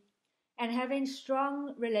biodiversity, and having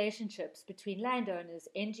strong relationships between landowners,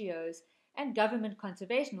 NGOs, and government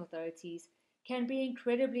conservation authorities can be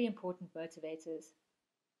incredibly important motivators.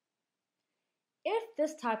 If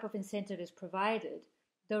this type of incentive is provided,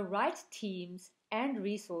 the right teams and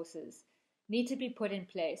resources need to be put in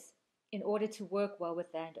place in order to work well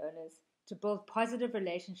with landowners, to build positive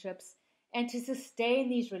relationships, and to sustain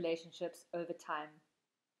these relationships over time.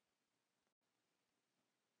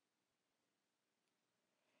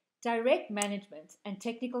 Direct management and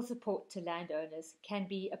technical support to landowners can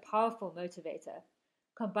be a powerful motivator,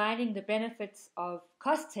 combining the benefits of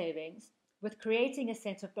cost savings with creating a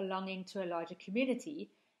sense of belonging to a larger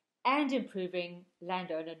community and improving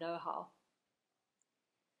landowner know-how.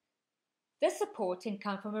 This support can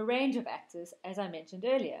come from a range of actors, as I mentioned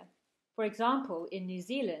earlier. For example, in New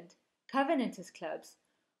Zealand, Covenanters clubs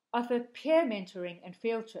offer peer mentoring and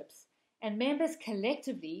field trips, and members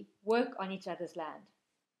collectively work on each other's land.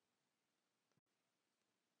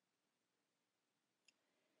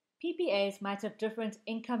 PPAs might have different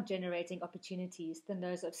income-generating opportunities than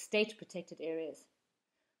those of state-protected areas,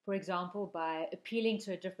 for example, by appealing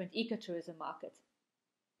to a different ecotourism market.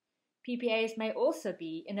 PPAs may also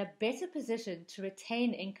be in a better position to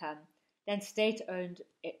retain income than state-owned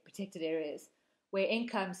protected areas, where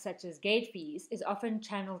income such as gate fees is often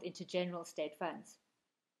channeled into general state funds.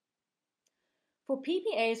 For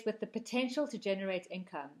PPAs with the potential to generate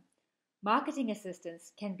income, marketing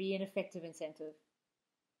assistance can be an effective incentive.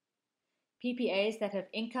 PPAs that have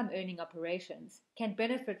income-earning operations can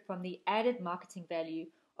benefit from the added marketing value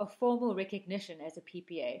of formal recognition as a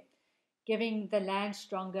PPA, giving the land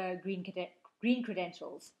stronger green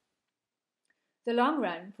credentials. The Long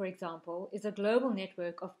Run, for example, is a global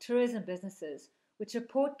network of tourism businesses which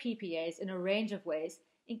support PPAs in a range of ways,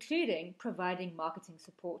 including providing marketing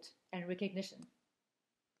support and recognition.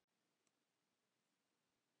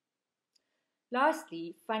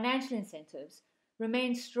 Lastly, financial incentives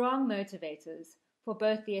remain strong motivators for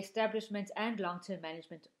both the establishment and long-term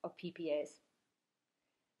management of PPAs.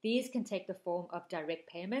 These can take the form of direct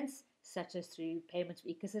payments, such as through payments for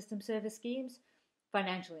ecosystem service schemes,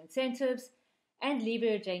 financial incentives, and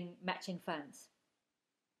leveraging matching funds.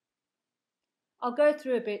 I'll go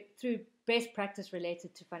through a bit through best practice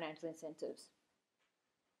related to financial incentives.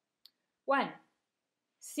 1.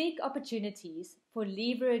 Seek opportunities for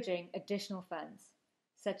leveraging additional funds,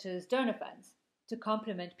 such as donor funds, to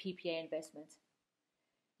complement PPA investment.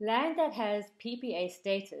 Land that has PPA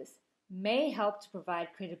status may help to provide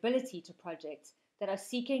credibility to projects that are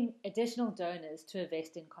seeking additional donors to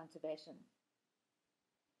invest in conservation.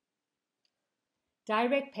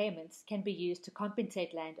 Direct payments can be used to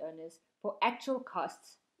compensate landowners for actual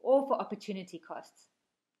costs or for opportunity costs.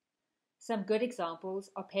 Some good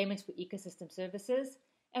examples are payments for ecosystem services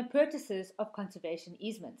and purchases of conservation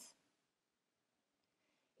easements.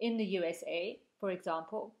 In the USA, for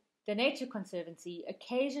example, the Nature Conservancy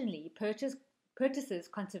occasionally purchases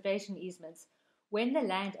conservation easements when the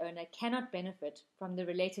landowner cannot benefit from the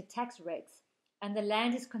related tax regs and the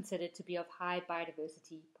land is considered to be of high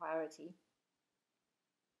biodiversity priority.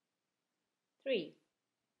 3.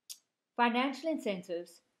 Financial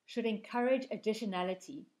incentives should encourage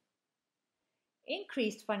additionality.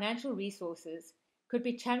 Increased financial resources could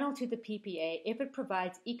be channeled to the PPA if it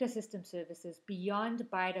provides ecosystem services beyond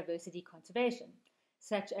biodiversity conservation,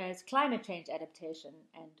 such as climate change adaptation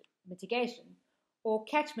and mitigation, or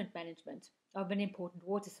catchment management of an important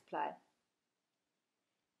water supply.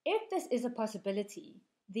 If this is a possibility,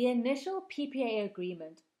 the initial PPA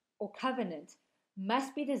agreement or covenant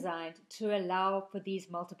must be designed to allow for these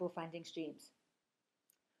multiple funding streams.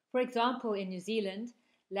 For example, in New Zealand,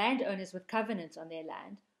 landowners with covenants on their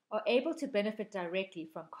land are able to benefit directly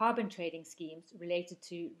from carbon trading schemes related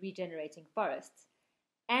to regenerating forests,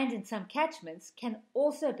 and in some catchments can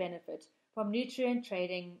also benefit from nutrient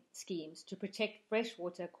trading schemes to protect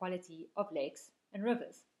freshwater quality of lakes and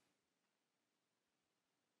rivers.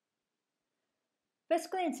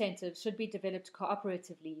 Fiscal incentives should be developed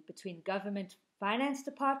cooperatively between government finance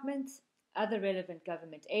departments, other relevant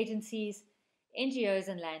government agencies, NGOs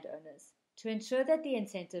and landowners to ensure that the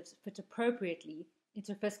incentives fit appropriately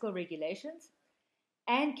into fiscal regulations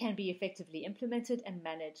and can be effectively implemented and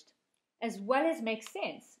managed, as well as make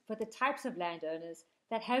sense for the types of landowners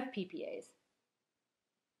that have PPAs.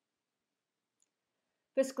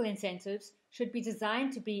 Fiscal incentives should be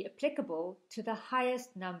designed to be applicable to the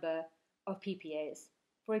highest number of PPAs.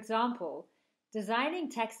 For example, designing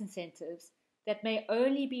tax incentives that may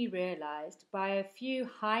only be realized by a few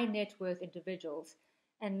high net worth individuals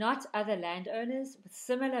and not other landowners with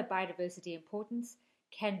similar biodiversity importance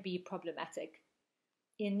can be problematic.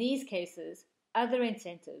 In these cases, other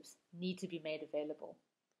incentives need to be made available.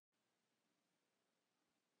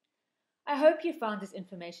 I hope you found this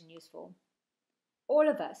information useful. All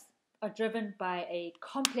of us are driven by a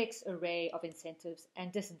complex array of incentives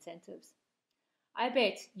and disincentives. I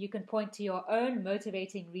bet you can point to your own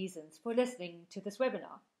motivating reasons for listening to this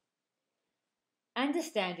webinar.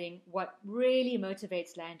 Understanding what really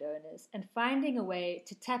motivates landowners and finding a way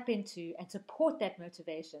to tap into and support that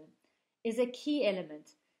motivation is a key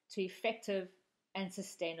element to effective and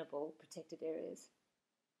sustainable protected areas.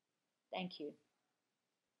 Thank you.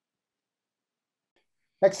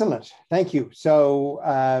 Excellent, thank you.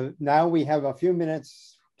 So now we have a few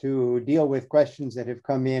minutes to deal with questions that have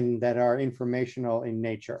come in that are informational in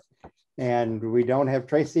nature. And we don't have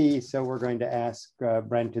Tracy, so we're going to ask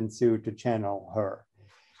Brent and Sue to channel her.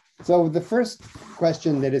 So the first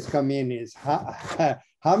question that has come in is,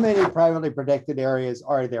 how many privately protected areas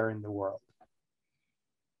are there in the world?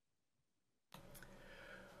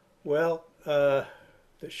 Well, the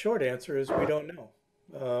short answer is we don't know.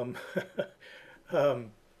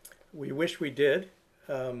 We wish we did,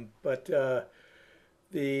 but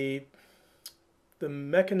the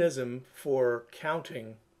mechanism for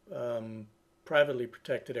counting privately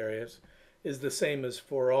protected areas is the same as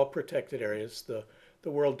for all protected areas. The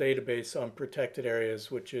World Database on Protected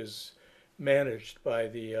Areas, which is managed by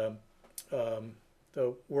the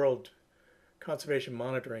World Conservation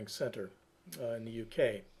Monitoring Center in the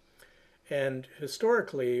UK. And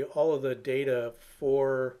historically, all of the data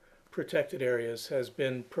for protected areas has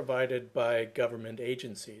been provided by government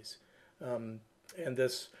agencies. And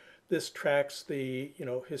this tracks the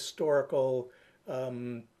historical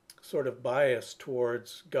sort of bias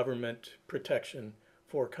towards government protection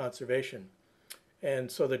for conservation.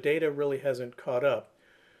 And so the data really hasn't caught up.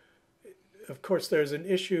 Of course, there's an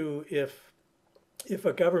issue if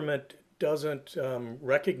a government doesn't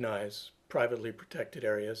recognize privately protected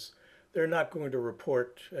areas, they're not going to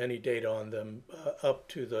report any data on them up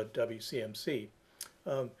to the WCMC.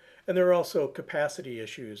 And there are also capacity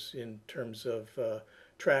issues in terms of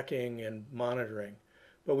tracking and monitoring.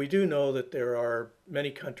 But we do know that there are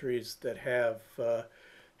many countries that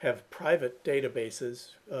have private databases.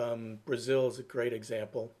 Brazil is a great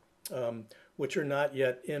example, which are not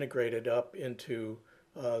yet integrated up into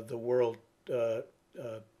the world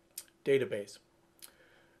database.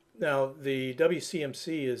 Now, the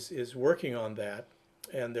WCMC is working on that,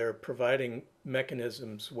 and they're providing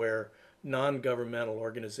mechanisms where non-governmental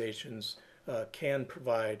organizations can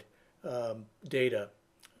provide data,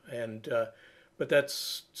 but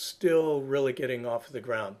that's still really getting off the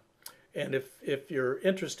ground. And if you're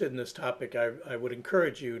interested in this topic, I would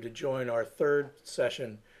encourage you to join our third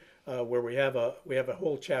session, where we have a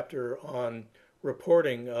whole chapter on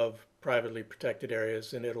reporting of privately protected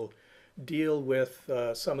areas, and it'll deal with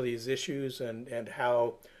some of these issues and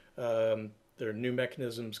how there are new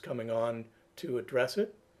mechanisms coming on to address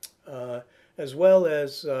it, as well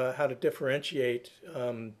as how to differentiate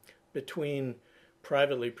between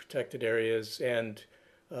privately protected areas and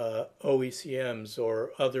OECMs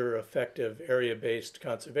or other effective area-based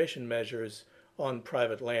conservation measures on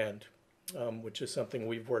private land, which is something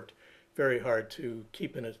we've worked very hard to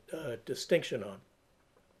keep a distinction on.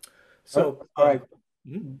 So, all right,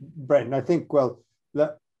 Brent, I think, well,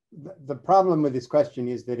 the problem with this question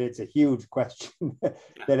is that it's a huge question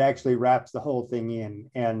that actually wraps the whole thing in.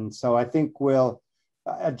 And so I think we'll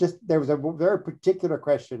there was a very particular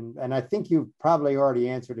question, and I think you've probably already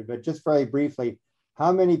answered it, but just very briefly,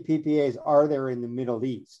 how many PPAs are there in the Middle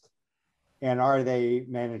East, and are they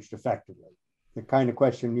managed effectively? The kind of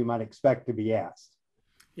question you might expect to be asked.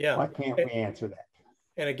 Yeah. Why can't we answer that?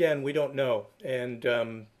 And again, we don't know.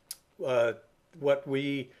 And what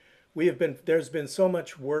we have been, there's been so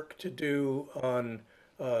much work to do on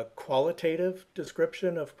qualitative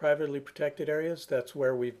description of privately protected areas. That's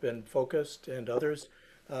where we've been focused, and others.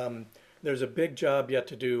 There's a big job yet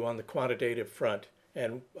to do on the quantitative front,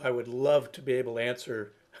 and I would love to be able to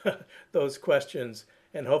answer those questions,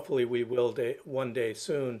 and hopefully we will one day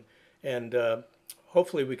soon. And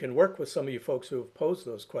hopefully we can work with some of you folks who have posed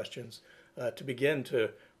those questions to begin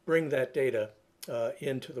to bring that data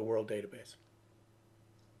into the World Database.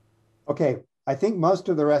 Okay, I think most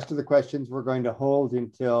of the rest of the questions we're going to hold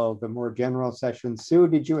until the more general session. Sue,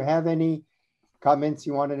 did you have any comments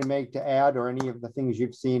you wanted to make to add, or any of the things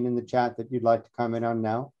you've seen in the chat that you'd like to comment on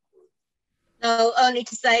now? No, only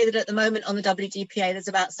to say that at the moment on the WCPA, there's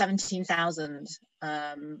about 17,000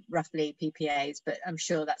 roughly PPAs, but I'm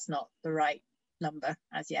sure that's not the right number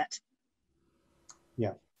as yet.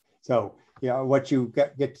 Yeah. So, what you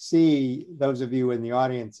get to see, those of you in the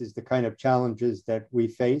audience, is the kind of challenges that we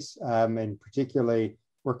face, and particularly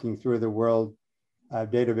working through the World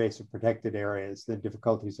Database of Protected Areas, the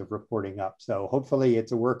difficulties of reporting up. So hopefully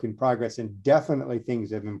it's a work in progress, and definitely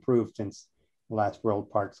things have improved since the last World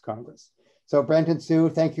Parks Congress. So Brent and Sue,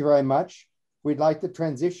 thank you very much. We'd like to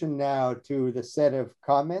transition now to the set of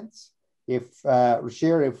comments. If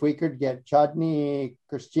Rashir, if we could get Chadni,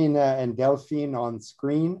 Christina, and Delphine on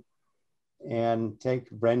screen and take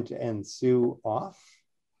Brent and Sue off.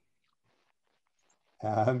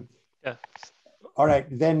 Yes. All right,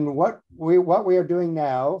 then what we are doing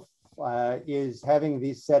now is having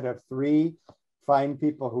these set of three fine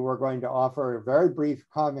people who are going to offer very brief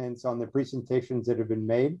comments on the presentations that have been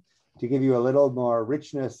made to give you a little more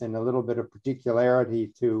richness and a little bit of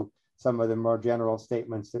particularity to some of the more general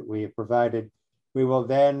statements that we have provided. We will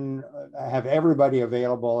then have everybody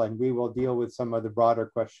available, and we will deal with some of the broader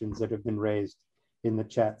questions that have been raised in the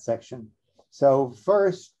chat section. So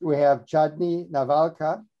first, we have Chadni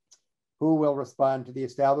Navalka, who will respond to the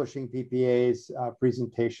Establishing PPAs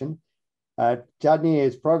presentation. Chadni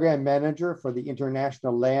is Program Manager for the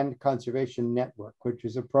International Land Conservation Network, which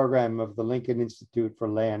is a program of the Lincoln Institute for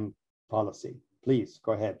Land Policy. Please,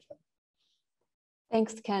 go ahead, Chadni.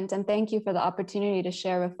 Thanks, Kent, and thank you for the opportunity to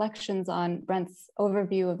share reflections on Brent's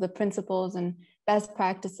overview of the principles and best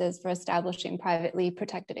practices for establishing privately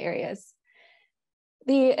protected areas.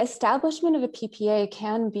 The establishment of a PPA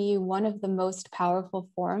can be one of the most powerful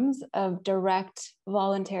forms of direct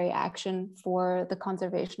voluntary action for the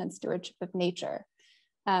conservation and stewardship of nature.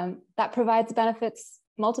 That provides benefits,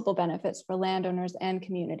 multiple benefits for landowners and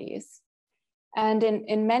communities. And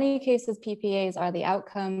in many cases, PPAs are the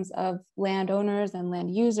outcomes of landowners and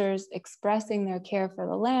land users expressing their care for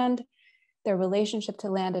the land, their relationship to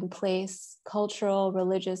land and place, cultural,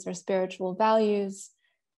 religious, or spiritual values,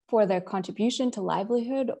 for their contribution to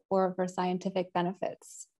livelihood or for scientific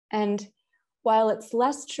benefits. And while it's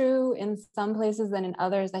less true in some places than in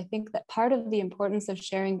others, I think that part of the importance of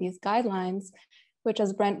sharing these guidelines, which,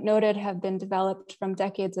 as Brent noted, have been developed from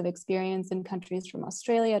decades of experience in countries from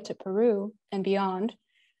Australia to Peru and beyond,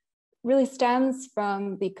 really stems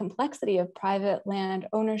from the complexity of private land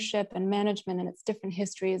ownership and management and its different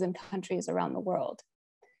histories in countries around the world.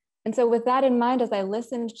 And so with that in mind, as I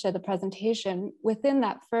listened to the presentation, within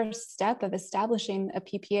that first step of establishing a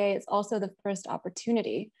PPA is also the first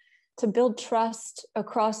opportunity to build trust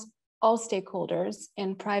across all stakeholders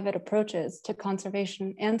in private approaches to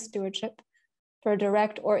conservation and stewardship for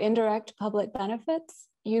direct or indirect public benefits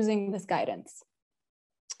using this guidance.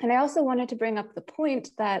 And I also wanted to bring up the point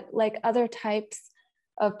that, like other types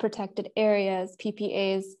of protected areas,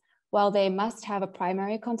 PPAs, while they must have a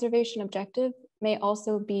primary conservation objective, may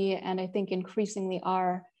also be, and I think increasingly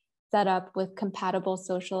are, set up with compatible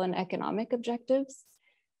social and economic objectives.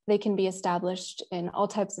 They can be established in all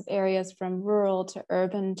types of areas, from rural to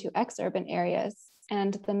urban to ex-urban areas.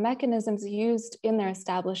 And the mechanisms used in their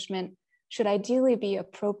establishment should ideally be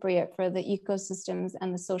appropriate for the ecosystems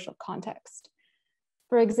and the social context.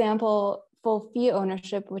 For example, full fee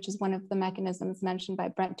ownership, which is one of the mechanisms mentioned by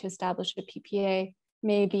Brent to establish a PPA,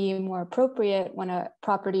 may be more appropriate when a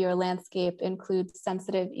property or landscape includes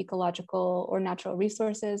sensitive ecological or natural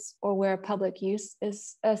resources, or where public use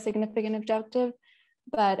is a significant objective.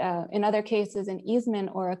 But in other cases, an easement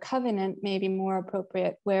or a covenant may be more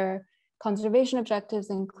appropriate where conservation objectives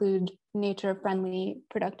include nature-friendly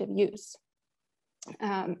productive use.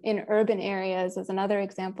 In urban areas, as another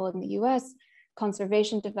example in the US,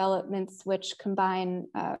 conservation developments which combine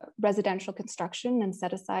residential construction and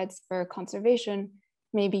set-asides for conservation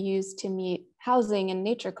may be used to meet housing and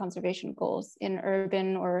nature conservation goals in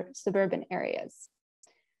urban or suburban areas.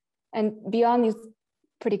 And beyond these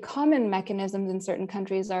pretty common mechanisms in certain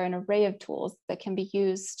countries are an array of tools that can be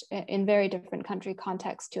used in very different country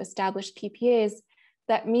contexts to establish PPAs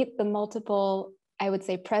that meet the multiple, I would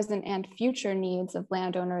say, present and future needs of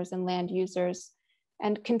landowners and land users,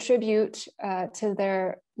 and contribute to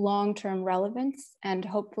their long-term relevance and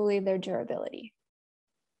hopefully their durability.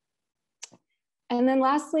 And then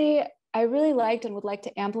lastly, I really liked and would like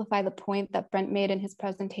to amplify the point that Brent made in his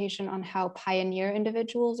presentation on how pioneer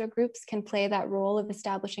individuals or groups can play that role of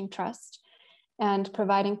establishing trust and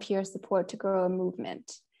providing peer support to grow a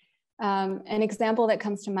movement. An example that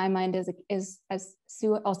comes to my mind is, as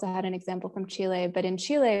Sue also had an example from Chile, but in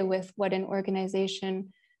Chile with what an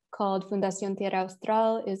organization called Fundación Tierra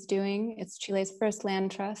Austral is doing. It's Chile's first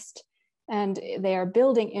land trust. And they are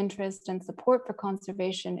building interest and support for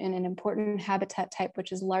conservation in an important habitat type,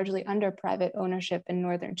 which is largely under private ownership in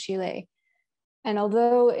northern Chile. And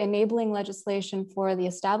although enabling legislation for the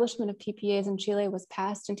establishment of PPAs in Chile was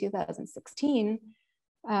passed in 2016,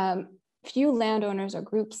 few landowners or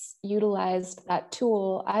groups utilized that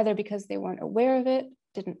tool either because they weren't aware of it,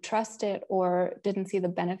 didn't trust it, or didn't see the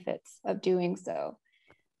benefits of doing so.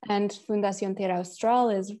 And Fundación Tierra Austral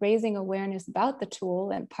is raising awareness about the tool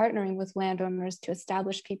and partnering with landowners to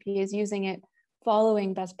establish PPAs using it,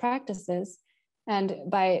 following best practices. And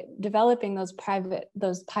by developing those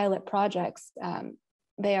pilot projects,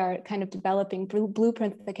 they are kind of developing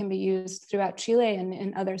blueprints that can be used throughout Chile and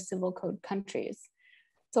in other civil code countries.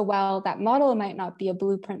 So while that model might not be a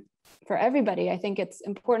blueprint for everybody, I think it's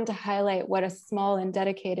important to highlight what a small and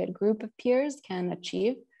dedicated group of peers can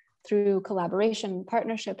achieve through collaboration and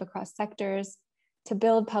partnership across sectors to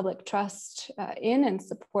build public trust in and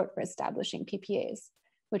support for establishing PPAs,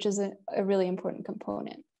 which is a really important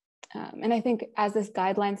component. And I think as this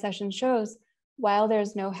guideline session shows, while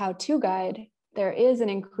there's no how-to guide, there is an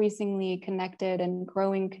increasingly connected and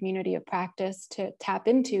growing community of practice to tap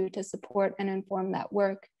into to support and inform that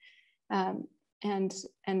work. And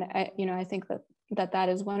I think that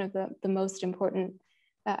is one of the most important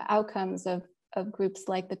outcomes of groups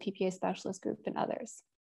like the PPA Specialist Group and others.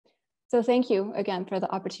 So thank you again for the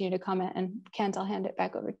opportunity to comment, and Kent, I'll hand it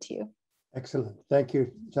back over to you. Excellent, thank you,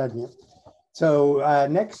 Tanya. So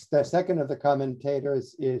next, the second of the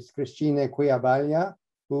commentators is Cristina Cuiaballa,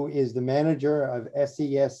 who is the manager of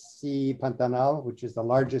SESC Pantanal, which is the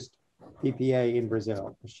largest PPA in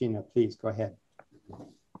Brazil. Cristina, please go ahead.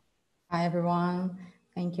 Hi, everyone.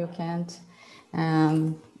 Thank you, Kent.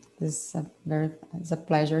 It's a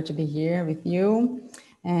pleasure to be here with you.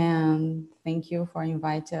 And thank you for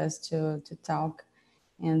inviting us to talk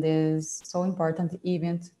in this so important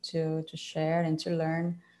event to share and to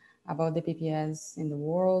learn about the PPAs in the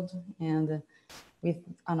world and with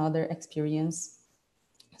another experience.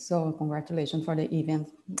 So congratulations for the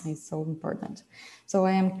event, it's so important. So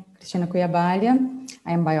I am Cristina Cuiaballa,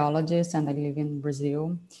 I am a biologist and I live in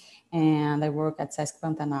Brazil and I work at SESC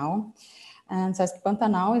Pantanal. And SESC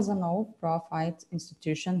Pantanal is a no-profit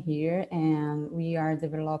institution here and we are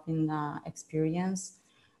developing experience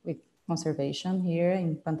with conservation here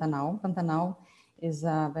in Pantanal. Pantanal is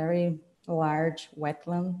a very large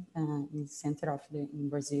wetland in the center of in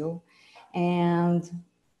Brazil. And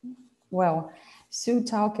well, Sue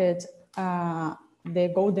talked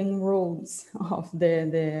the golden rules of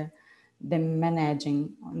the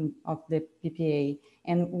managing of the PPA.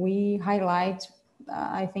 And we highlight,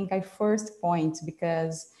 I think, a first point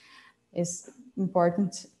because it's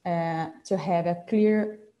important to have a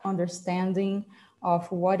clear understanding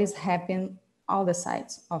of what is happening all the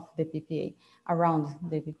sides of the PPA, around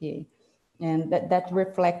the PPA. And that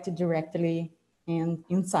reflects directly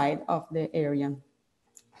inside of the area.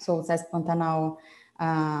 So SESC Pantanal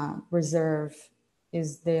Reserve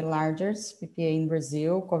is the largest PPA in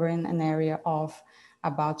Brazil, covering an area of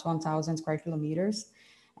about 1,000 square kilometers.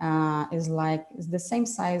 It's the same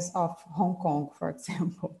size of Hong Kong, for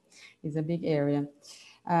example. It's a big area.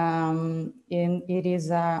 And it is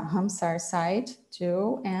a Ramsar site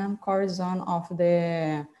too, and core zone of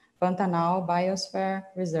the Pantanal Biosphere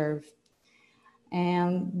Reserve.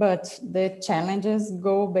 But the challenges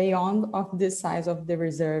go beyond of the size of the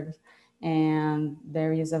reserve, and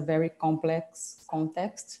there is a very complex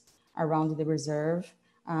context around the reserve.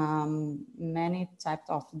 Many types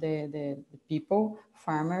of the people,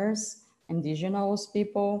 farmers, indigenous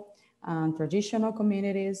people, traditional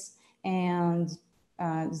communities, and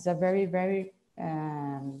it's a very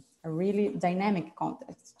a really dynamic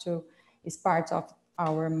context is part of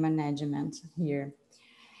our management here.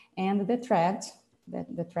 And the threats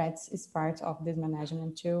is part of this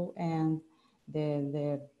management too. And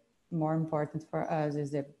the more important for us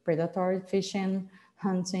is the predatory fishing,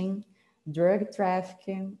 hunting, drug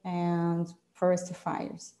trafficking, and forest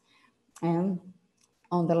fires. And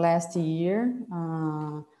on the last year,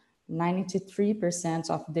 93%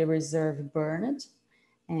 of the reserve burned,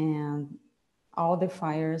 and all the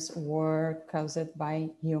fires were caused by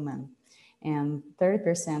human. And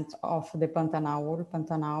 30% of the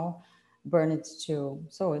Pantanal burned too.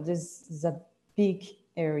 So this is a big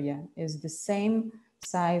area. It's the same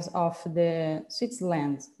size of the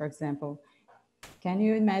Switzerland, for example. Can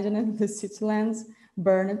you imagine the Switzerland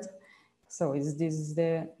burned? So this is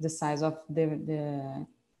the size of the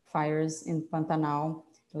fires in Pantanal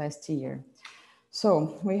last year.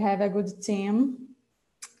 So we have a good team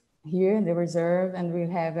here in the reserve, and we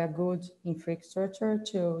have a good infrastructure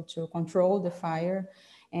to control the fire.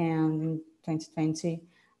 And in 2020,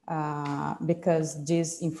 because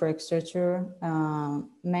this infrastructure,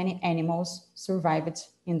 many animals survived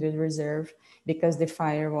in the reserve because the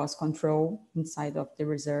fire was controlled inside of the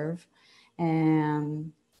reserve.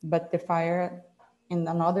 But the fire in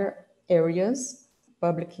another areas,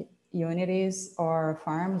 public units or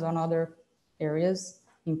farms on other areas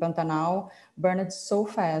in Pantanal burned so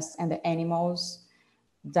fast, and the animals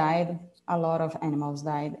died. A lot of animals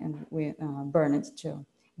died, and we burned too.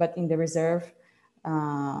 But in the reserve,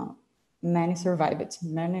 many survived.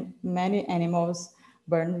 Many animals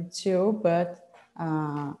burned too, but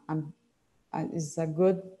it's a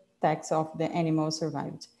good tax of the animals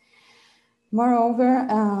survived. Moreover,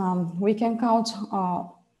 we can count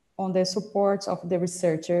on the support of the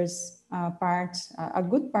researchers, a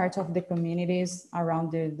good part of the communities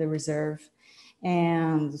around the reserve,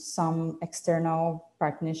 and some external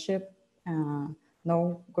partnership,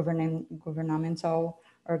 no governmental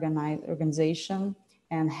organization,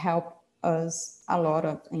 and help us a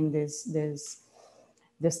lot in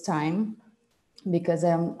this time, because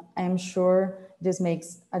I'm sure this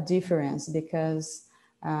makes a difference, because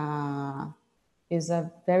is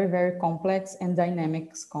a very, very complex and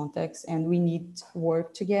dynamic context, and we need to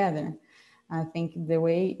work together. I think the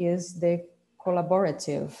way is the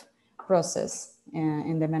collaborative process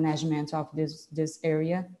in the management of this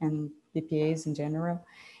area and PPAs in general.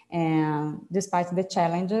 And despite the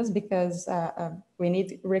challenges, because we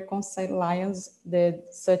need reconciliance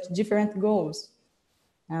such different goals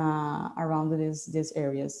around these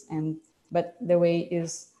areas. But the way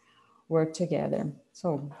is work together.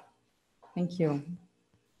 So thank you.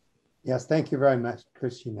 Yes, thank you very much,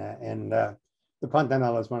 Christina. And the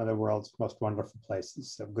Pantanal is one of the world's most wonderful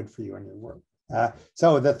places. So good for you and your work.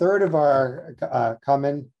 So the third of our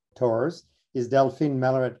commentors is Delphine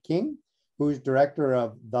Melleret-King, who's director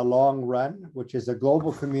of The Long Run, which is a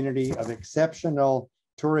global community of exceptional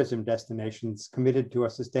tourism destinations committed to a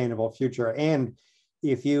sustainable future. And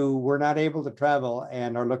if you were not able to travel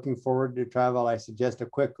and are looking forward to travel, I suggest a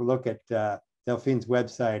quick look at Delphine's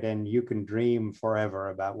website, and you can dream forever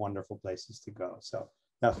about wonderful places to go. So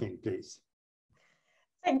Delphine, please.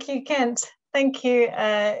 Thank you, Kent. Thank you.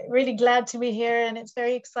 Really glad to be here, and it's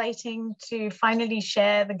very exciting to finally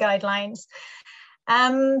share the guidelines.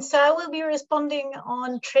 So I will be responding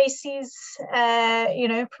on Tracy's,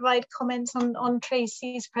 provide comments on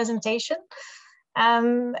Tracy's presentation.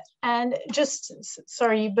 And just,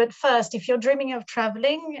 sorry, but first, if you're dreaming of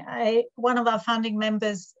traveling, one of our founding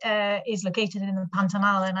members is located in the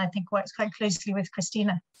Pantanal, and I think works quite closely with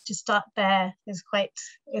Christina. To start there is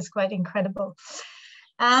quite incredible.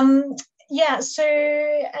 Yeah, so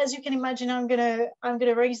as you can imagine, I'm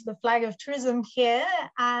gonna raise the flag of tourism here.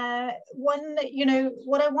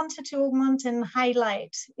 What I wanted to augment and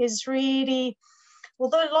highlight is really,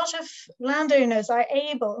 although a lot of landowners are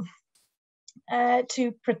able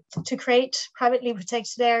to create privately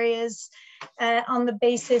protected areas on the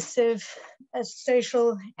basis of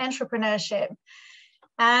social entrepreneurship,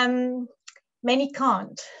 many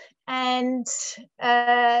can't. And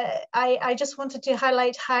I just wanted to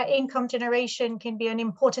highlight how income generation can be an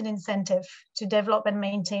important incentive to develop and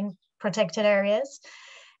maintain protected areas,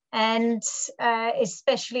 and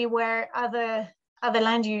especially where other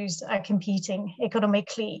land use are competing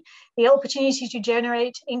economically. The opportunity to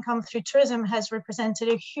generate income through tourism has represented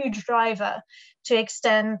a huge driver to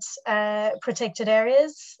extend protected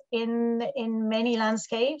areas in many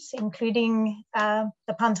landscapes, including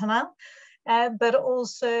the Pantanal. But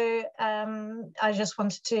also, I just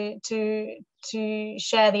wanted to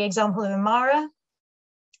share the example of the Mara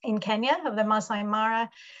in Kenya, of the Masai Mara,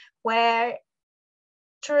 where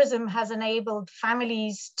tourism has enabled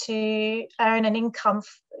families to earn an income,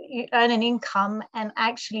 and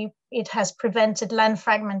actually it has prevented land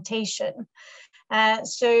fragmentation.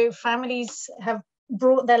 So families have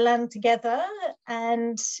brought their land together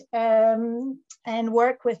and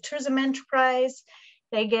work with tourism enterprise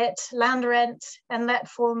they get land rent, and that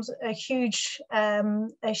forms a huge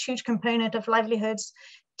component of livelihoods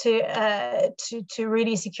to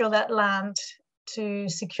really secure that land, to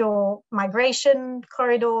secure migration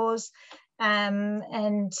corridors, and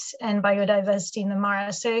biodiversity in the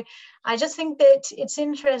Mara. So I just think that it's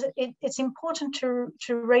important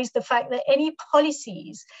to raise the fact that any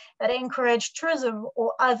policies that encourage tourism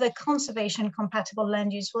or other conservation compatible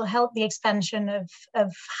land use will help the expansion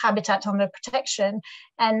of habitat under protection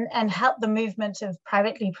and help the movement of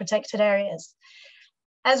privately protected areas.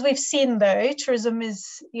 As we've seen, though, tourism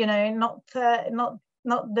is, not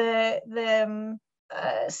the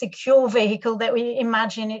secure vehicle that we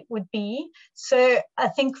imagine it would be. So I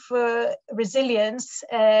think for resilience,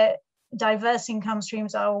 diverse income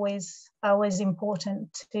streams are always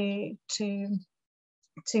important to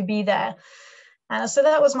be there. So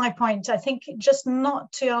that was my point. I think just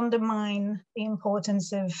not to undermine the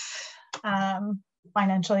importance of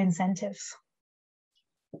financial incentives.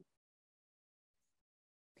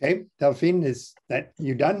 Okay, Delphine, is that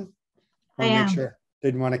you done? I am. Make sure.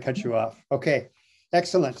 Didn't want to cut you off. Okay,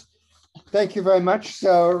 excellent. Thank you very much.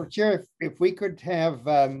 So, Chair, if we could have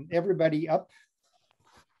everybody up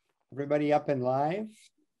and live.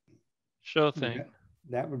 Sure thing.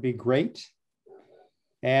 That would be great.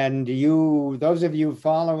 And those of you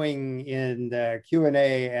following in the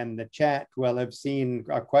Q&A and the chat will have seen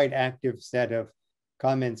a quite active set of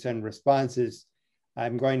comments and responses.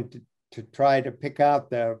 I'm going to try to pick out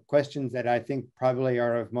the questions that I think probably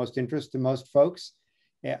are of most interest to most folks,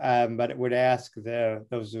 but it would ask the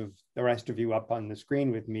rest of you up on the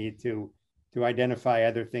screen with me to identify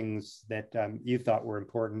other things that you thought were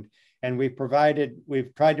important. And we've tried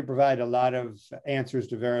to provide a lot of answers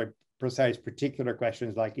to very precise particular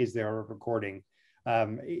questions, like, is there a recording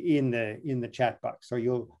in the chat box?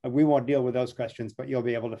 So we won't deal with those questions, but you'll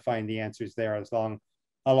be able to find the answers there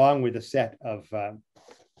along with a set of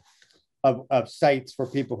sites for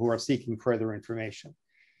people who are seeking further information.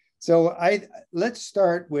 So let's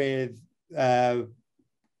start with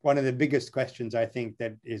one of the biggest questions I think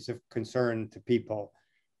that is of concern to people,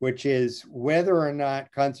 which is whether or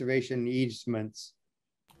not conservation easements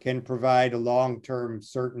can provide a long-term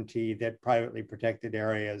certainty that privately protected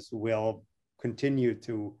areas will continue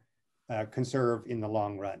to conserve in the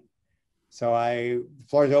long run. So the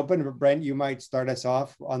floor is open. Brent, you might start us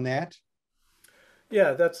off on that.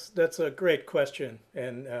 Yeah, that's a great question.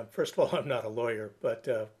 And first of all, I'm not a lawyer, but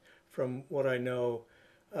from what I know,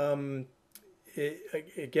 again,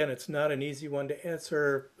 it's not an easy one to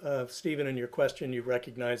answer. Stephen, in your question, you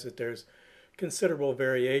recognize that there's considerable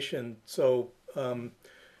variation. So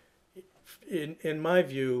in my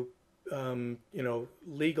view,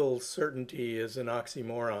 legal certainty is an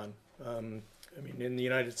oxymoron. I mean, in the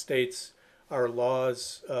United States, our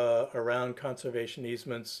laws around conservation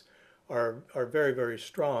easements are very, very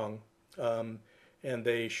strong, and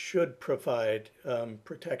they should provide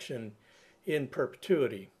protection in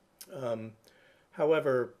perpetuity.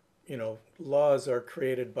 However, laws are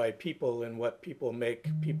created by people, and what people make,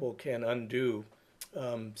 people can undo.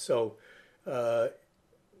 So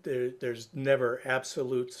there's never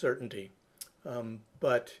absolute certainty.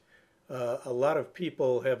 But a lot of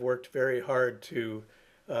people have worked very hard to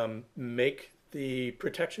make the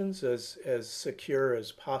protections as secure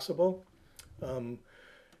as possible,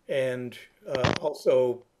 and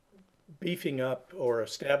also beefing up or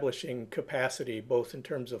establishing capacity, both in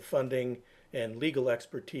terms of funding and legal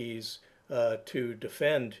expertise, to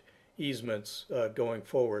defend easements going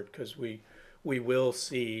forward, because we will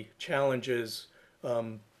see challenges.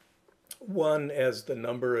 One, as the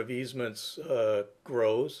number of easements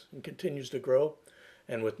grows and continues to grow,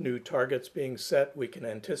 and with new targets being set, we can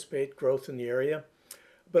anticipate growth in the area.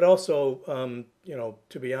 But also,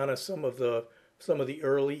 to be honest, some of the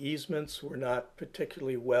early easements were not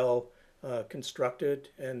particularly well constructed,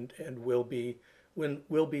 and will be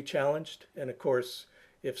challenged. And of course,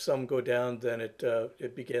 if some go down, then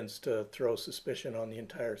it begins to throw suspicion on the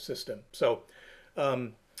entire system. So,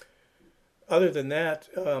 other than that,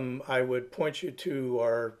 I would point you to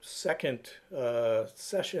our second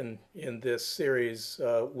session in this series,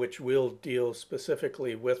 which will deal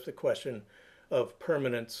specifically with the question of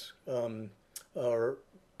permanence or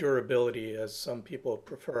durability, as some people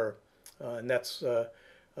prefer. And that's,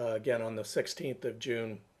 again, on the 16th of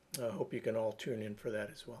June. I hope you can all tune in for that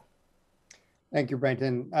as well. Thank you,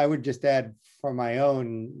 Brenton. I would just add for my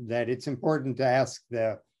own that it's important to ask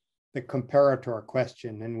the comparator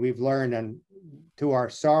question. And we've learned, and to our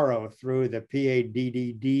sorrow, through the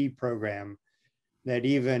PADDD program, that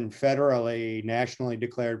even federally, nationally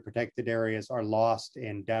declared protected areas are lost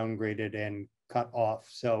and downgraded and cut off.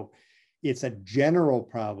 So it's a general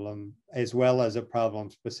problem as well as a problem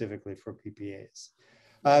specifically for PPAs.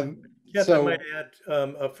 Yes, I might add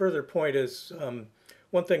a further point is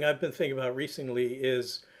one thing I've been thinking about recently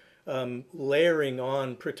is layering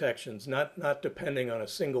on protections, not depending on a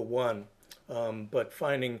single one, but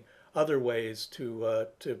finding other ways to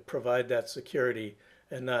provide that security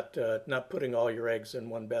and not putting all your eggs in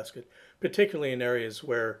one basket, particularly in areas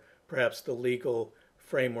where perhaps the legal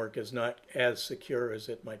framework is not as secure as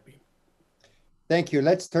it might be. Thank you.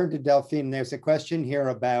 Let's turn to Delphine. There's a question here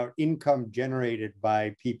about income generated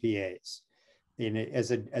by PPAs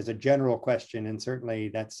as a general question, and certainly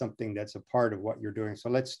that's something that's a part of what you're doing. So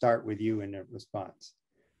let's start with you in a response.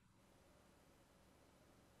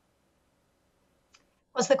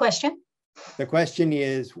 What's the question? The question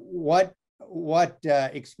is, what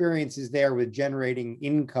experience is there with generating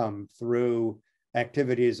income through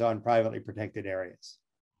activities on privately protected areas?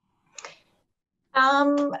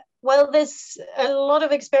 Well, there's a lot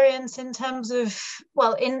of experience in terms of,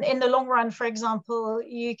 well, in the long run, for example,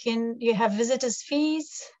 you have visitors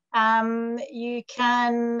fees. You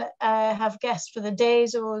can have guests for the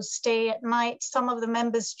days or stay at night. Some of the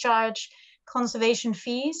members charge conservation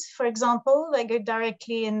fees, for example, that go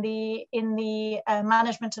directly in the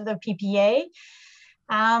management of the PPA.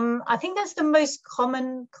 I think that's the most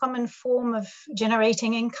common form of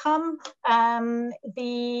generating income.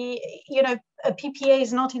 A PPA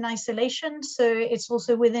is not in isolation, so it's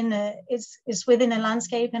also within it's within a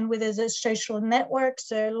landscape and within a social network.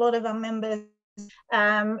 So a lot of our members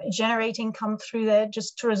generate income through their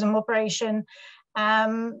just tourism operation,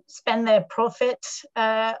 spend their profit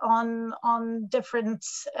on different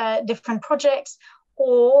projects,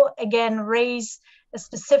 or again raise a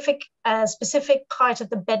specific part of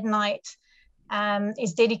the bed night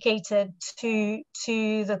is dedicated to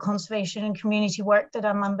the conservation and community work that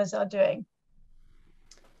our members are doing.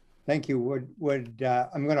 Thank you.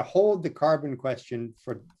 I'm going to hold the carbon question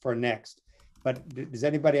for next, but does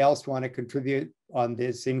anybody else want to contribute on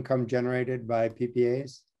this income generated by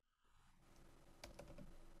PPAs?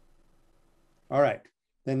 All right,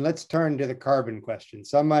 then let's turn to the carbon question.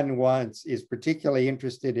 Someone is particularly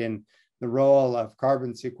interested in the role of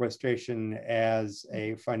carbon sequestration as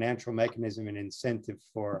a financial mechanism and incentive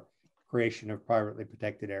for creation of privately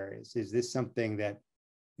protected areas. Is this something that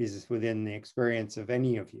is within the experience of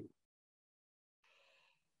any of you?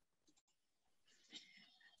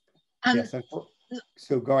 Yes,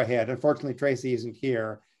 so go ahead. Unfortunately, Tracy isn't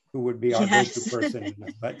here, who would be our go-to person,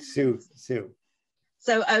 but Sue.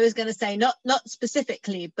 So I was going to say, not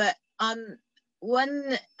specifically, but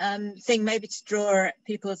one thing maybe to draw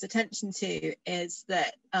people's attention to is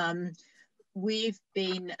that we've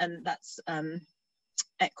been, and that's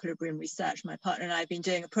Equilibrium Research, my partner and I have been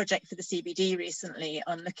doing a project for the CBD recently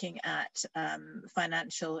on looking at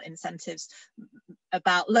financial incentives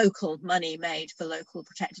about local money made for local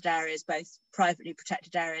protected areas, both privately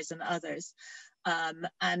protected areas and others.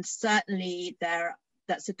 And certainly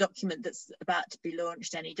that's a document that's about to be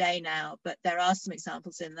launched any day now, but there are some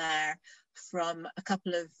examples in there from a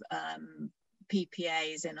couple of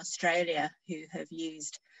PPAs in Australia who have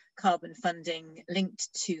used carbon funding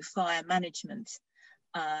linked to fire management.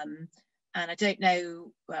 And I don't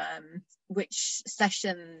know which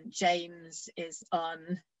session James is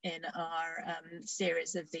on in our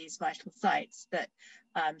series of these vital sites, but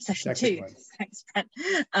session 2, thanks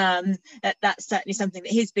Brent. That's certainly something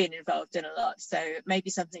that he's been involved in a lot, so maybe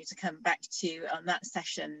something to come back to on that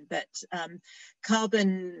session. But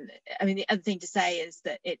carbon, I mean, the other thing to say is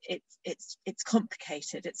that it's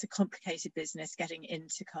complicated. It's a complicated business getting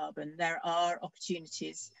into carbon. There are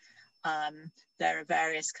opportunities. There are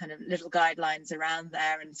various kind of little guidelines around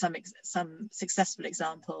there, and some successful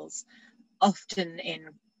examples, often in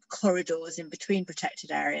corridors in between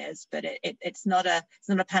protected areas. But it's not a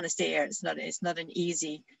panacea. It's not an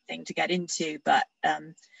easy thing to get into, but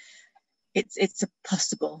it's a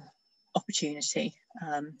possible opportunity.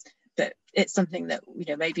 But it's something that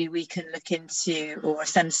maybe we can look into or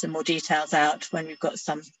send some more details out when we've got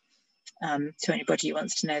some to anybody who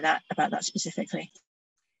wants to know about that specifically.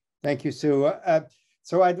 Thank you, Sue.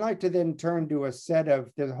 So I'd like to then turn to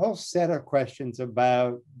there's a whole set of questions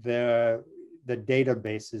about the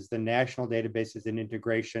databases, the national databases and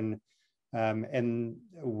integration and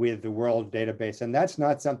with the world database. And that's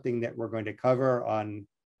not something that we're going to cover on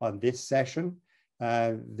this session.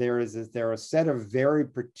 There are a set of very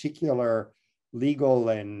particular legal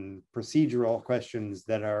and procedural questions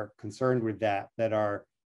that are concerned with that are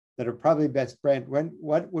probably best. Brent,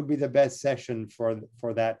 what would be the best session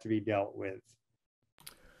for that to be dealt with?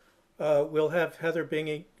 We'll have Heather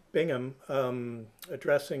Bingham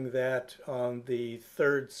addressing that on the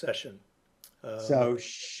 3rd session. So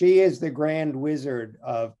she is the grand wizard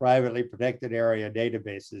of privately protected area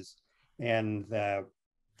databases. And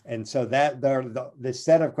so that the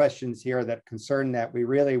set of questions here that concern that, we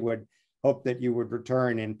really would hope that you would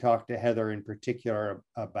return and talk to Heather in particular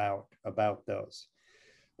about those.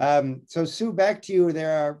 So Sue, back to you.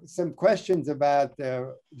 There are some questions about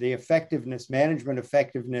the effectiveness, management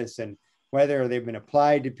effectiveness, and whether they've been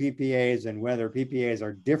applied to PPAs and whether PPAs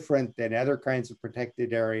are different than other kinds of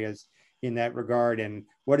protected areas in that regard. And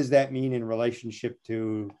what does that mean in relationship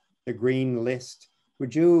to the green list?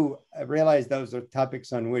 Would you realize those are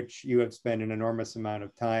topics on which you have spent an enormous amount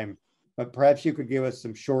of time, but perhaps you could give us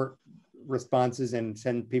some short responses and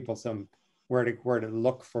send people some where to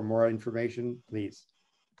look for more information, please.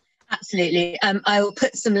 Absolutely. I will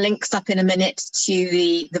put some links up in a minute to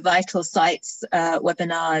the Vital Sites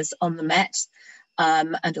webinars on the Met,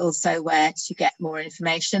 and also where to get more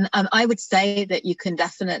information. I would say that you can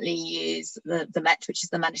definitely use the Met, which is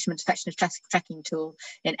the Management Effectiveness Tracking tool,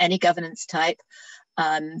 in any governance type.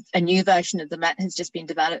 A new version of the Met has just been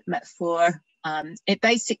developed, Met 4. It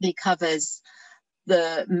basically covers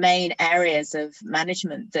the main areas of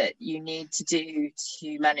management that you need to do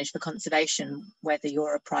to manage for conservation, whether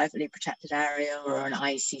you're a privately protected area or an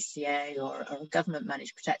IUCN or a government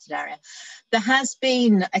managed protected area. There has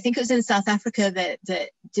been, I think it was in South Africa that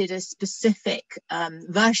did a specific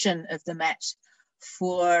version of the Met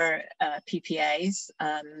for PPAs,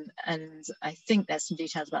 and I think there's some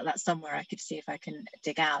details about that somewhere. I could see if I can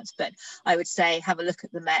dig out, but I would say have a look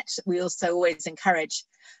at the Met. We also always encourage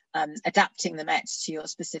adapting the Met to your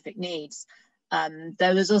specific needs.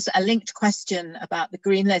 There was also a linked question about the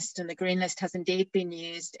green list, and the green list has indeed been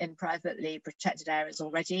used in privately protected areas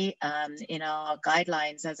already in our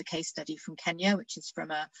guidelines as a case study from Kenya, which is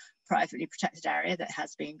from a privately protected area that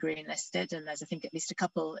has been green listed, and there's I think at least a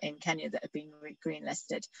couple in Kenya that have been green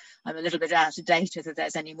listed. I'm a little bit out of date whether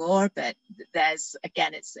there's any more, but there's,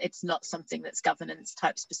 again, it's not something that's governance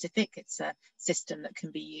type specific, it's a system that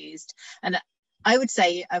can be used. And I would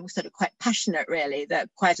say I'm sort of quite passionate really that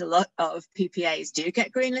quite a lot of PPAs do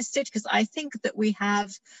get green listed, because I think that we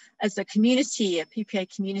have, as a community, a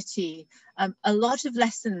PPA community, a lot of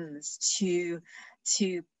lessons to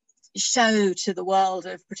show to the world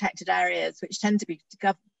of protected areas, which tend to be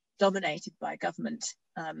dominated by government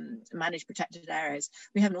managed protected areas.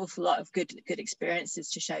 We have an awful lot of good experiences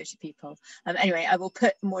to show to people. Anyway, I will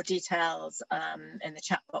put more details in the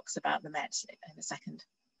chat box about the Met in a second.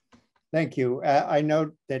 Thank you. I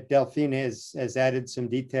note that Delphine has added some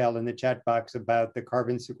detail in the chat box about the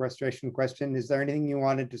carbon sequestration question. Is there anything you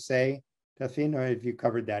wanted to say, Delphine, or have you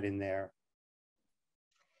covered that in there?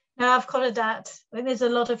 No, I've covered that. I think there's a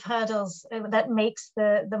lot of hurdles that makes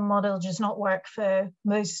the model just not work for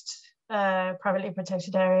most privately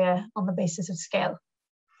protected area on the basis of scale.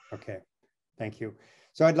 Okay, thank you.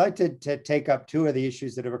 So I'd like to take up two of the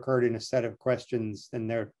issues that have occurred in a set of questions,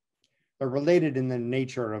 and they're related in the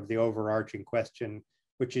nature of the overarching question,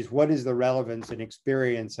 which is what is the relevance and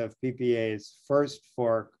experience of PPAs, first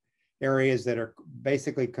for areas that are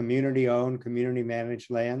basically community-owned,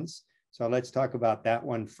 community-managed lands. So let's talk about that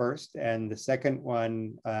one first. And the second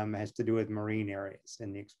one has to do with marine areas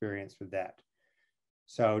and the experience with that.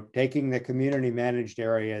 So taking the community-managed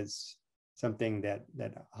areas, something that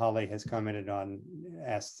Holly has commented on,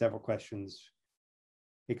 asked several questions.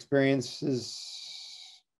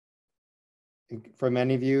 Experiences from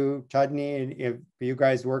any of you, Chadni, if you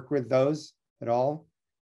guys work with those at all?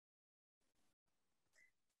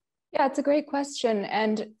 Yeah, it's a great question.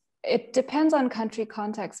 And it depends on country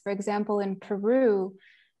context. For example, in Peru,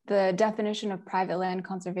 the definition of private land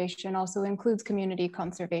conservation also includes community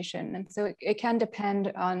conservation. And so it can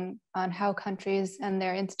depend on how countries and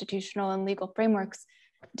their institutional and legal frameworks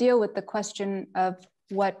deal with the question of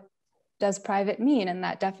what does private mean? And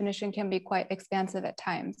that definition can be quite expansive at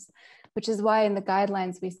times, which is why in the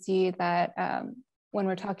guidelines we see that when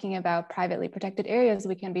we're talking about privately protected areas,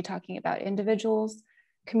 we can be talking about individuals,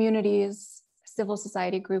 communities, civil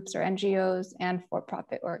society groups or NGOs, and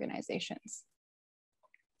for-profit organizations.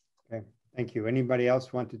 Okay, thank you. Anybody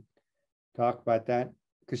else want to talk about that?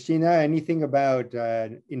 Christina, anything about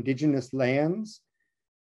indigenous lands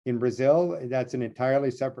in Brazil? That's an entirely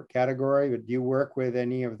separate category, but do you work with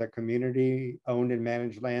any of the community-owned and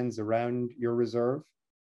managed lands around your reserve?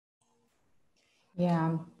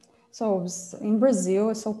 Yeah, so in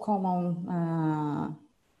Brazil, it's so common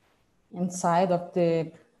inside of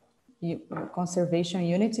the conservation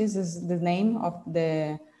units is the name of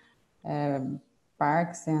the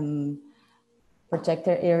parks and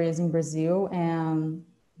protected areas in Brazil, and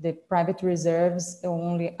the private reserves are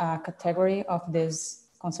only a category of these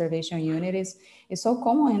conservation units. It's so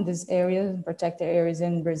common in these areas, protected areas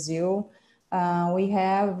in Brazil. We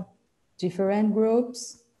have different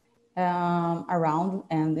groups around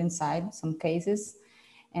and inside some cases,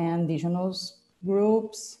 indigenous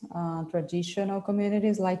groups, traditional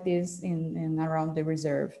communities like this in around the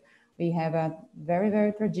reserve. We have a very,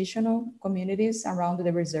 very traditional communities around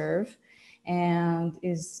the reserve, and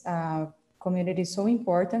is community so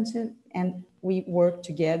important, and we work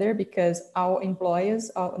together because our employers,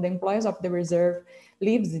 the employers of the reserve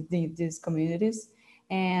lives in these communities,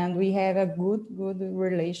 and we have a good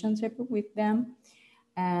relationship with them,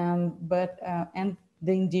 and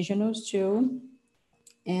the indigenous too.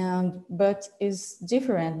 But it's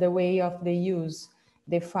different the way of they use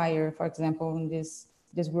the fire. For example, in these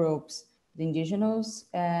groups, the indigenous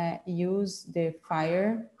use the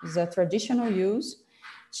fire as a traditional use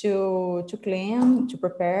to clean, to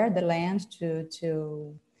prepare the land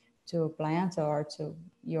to plant or to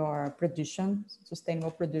your production,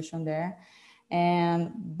 sustainable production there.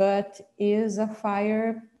 But is a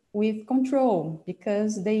fire with control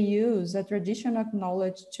because they use a traditional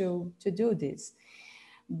knowledge to do this.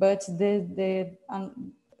 But the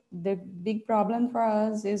big problem for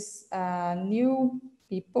us is new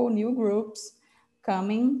people, new groups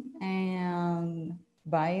coming and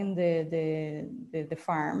buying the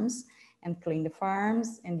farms and clean the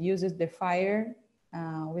farms and uses the fire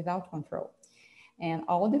without control. And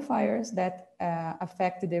all the fires that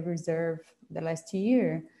affected the reserve the last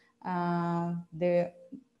year, the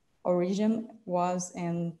origin was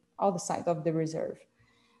in all the sides of the reserve,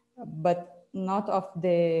 but not of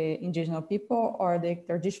the indigenous people or the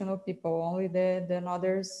traditional people, only the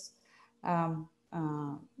others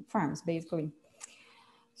farms, basically.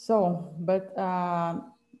 So, but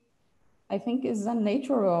I think it's a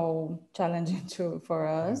natural challenge for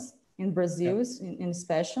us in Brazil, in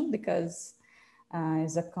special, because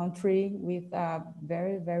it's a country with a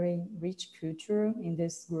very, very rich culture in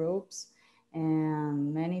these groups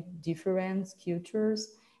and many different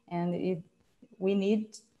cultures, and we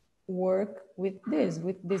need work with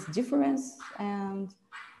this difference and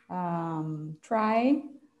try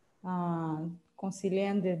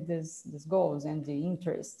conciliate these goals and the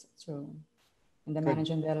interest in the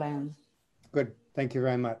managing the land. Good, thank you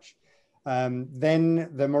very much. Then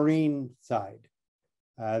the marine side.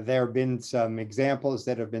 There have been some examples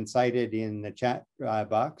that have been cited in the chat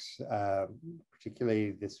box,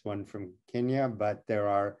 particularly this one from Kenya, but there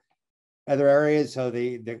are other areas. So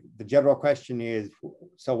the general question is,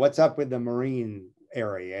 so what's up with the marine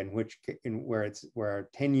area, where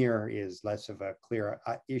tenure is less of a clear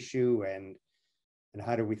issue, and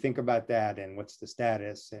how do we think about that, and what's the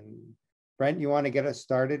status? And Brent, you want to get us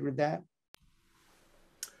started with that?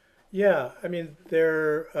 Yeah, I mean,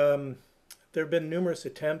 there have been numerous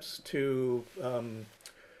attempts to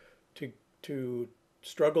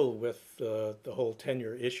struggle with the whole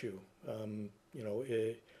tenure issue.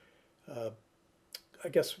 I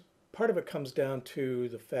guess part of it comes down to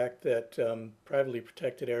the fact that privately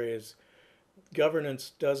protected areas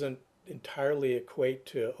governance doesn't entirely equate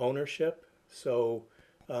to ownership. So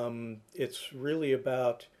it's really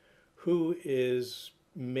about who is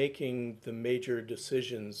making the major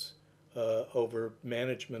decisions over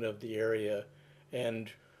management of the area,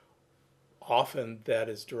 and often that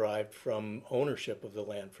is derived from ownership of the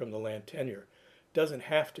land, from the land tenure. Doesn't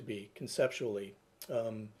have to be conceptually.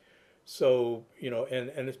 So,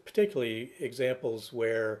 and it's particularly examples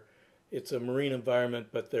where it's a marine environment,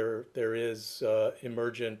 but there is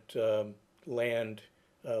emergent land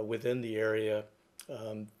within the area.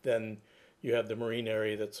 Then you have the marine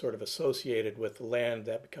area that's sort of associated with the land.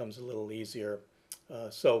 That becomes a little easier.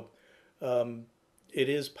 So it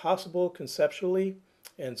is possible conceptually.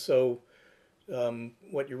 And so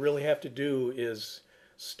what you really have to do is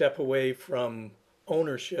step away from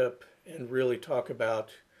ownership and really talk about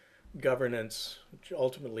governance, which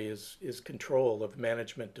ultimately is control of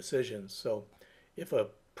management decisions. So if a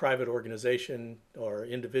private organization or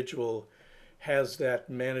individual has that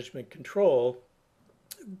management control,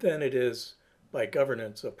 then it is by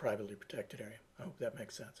governance a privately protected area. I hope that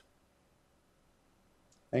makes sense.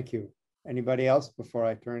 Thank you. Anybody else before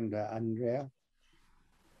I turn to Andrea?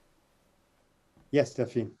 Yes,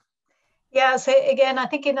 Delphine. Yeah, so again, I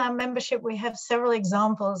think in our membership, we have several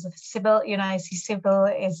examples of Sybil. I see Sybil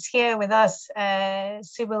is here with us.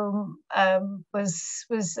 Sybil was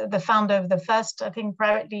the founder of the first, I think,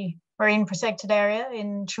 privately marine protected area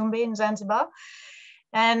in Chumbi in Zanzibar.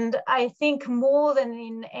 And I think more than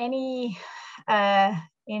in any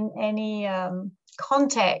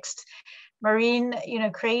context, marine,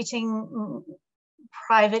 creating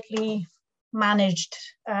privately managed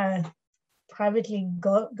privately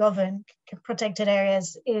governed protected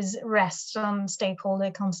areas rests on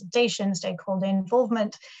stakeholder consultation, stakeholder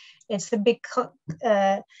involvement. It's a big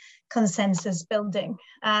consensus building.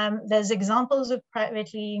 There's examples of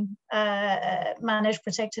privately managed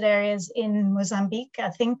protected areas in Mozambique, I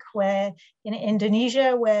think, where in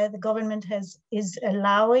Indonesia, where the government is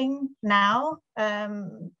allowing now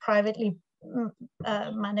privately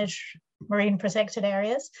managed marine protected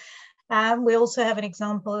areas. We also have an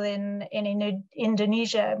example in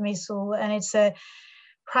Indonesia, Misul, and it's a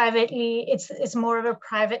it's more of a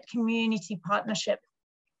private community partnership.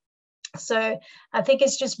 So I think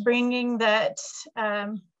it's just bringing that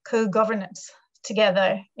co-governance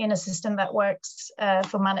together in a system that works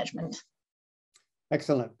for management.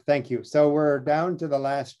 Excellent, thank you. So we're down to the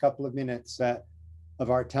last couple of minutes of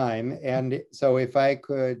our time. And so if I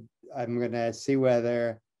could, I'm gonna see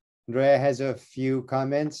whether Andrea has a few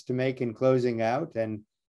comments to make in closing out, and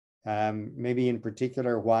maybe in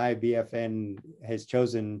particular why BFN has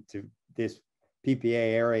chosen this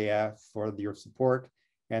PPA area for your support.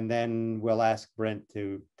 And then we'll ask Brent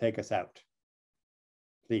to take us out.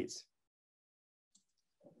 Please.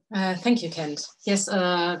 Thank you, Kent. Yes,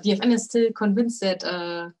 BFN is still convinced that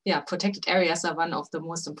protected areas are one of the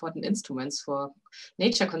most important instruments for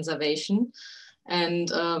nature conservation. And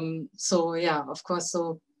of course,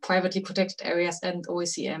 so privately protected areas and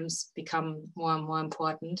OECMs become more and more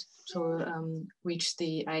important to reach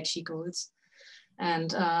the IHE goals. And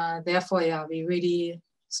therefore, we really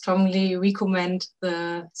strongly recommend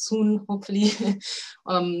hopefully,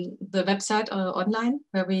 the website online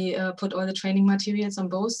where we put all the training materials on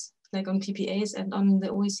both, like on PPAs and on the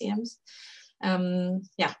OECMs.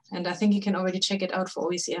 And I think you can already check it out for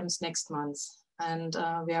OECMs next month. And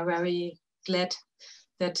we are very glad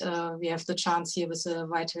that we have the chance here with the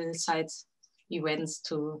Vital Sites events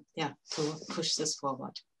to push this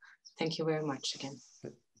forward. Thank you very much again.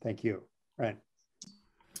 Thank you. Right.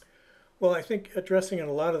 Well, I think addressing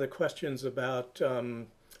a lot of the questions about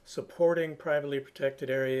supporting privately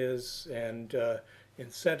protected areas and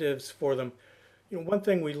incentives for them, one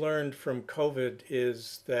thing we learned from COVID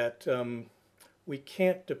is that we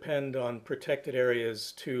can't depend on protected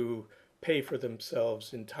areas to pay for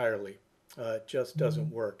themselves entirely. It just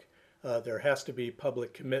doesn't work. There has to be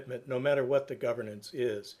public commitment, no matter what the governance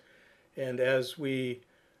is. And as we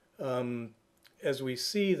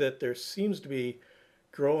see that there seems to be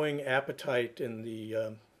growing appetite in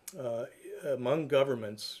the among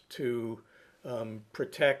governments to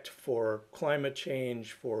protect for climate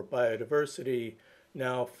change, for biodiversity,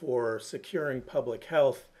 now for securing public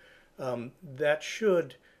health, that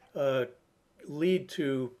should lead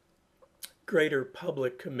to greater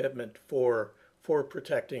public commitment for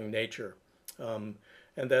protecting nature. And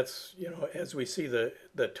that's, as we see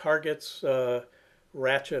the targets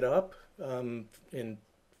ratchet up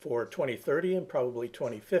for 2030 and probably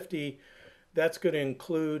 2050, that's going to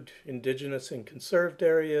include indigenous and conserved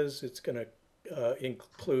areas. It's going to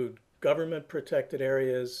include government protected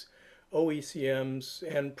areas, OECMs,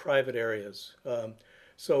 and private areas.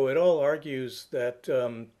 So it all argues that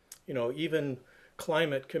even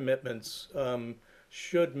climate commitments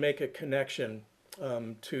should make a connection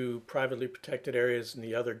to privately protected areas and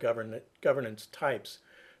the other governance types.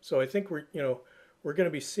 So I think we're going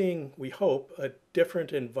to be seeing, we hope, a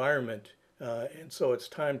different environment. And so it's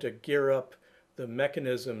time to gear up the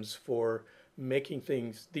mechanisms for making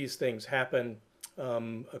these things happen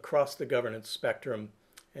across the governance spectrum.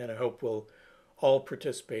 And I hope we'll all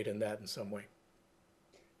participate in that in some way.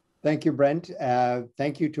 Thank you, Brent.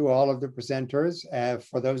 Thank you to all of the presenters.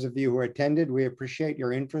 For those of you who attended, we appreciate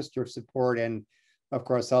your interest, your support, and of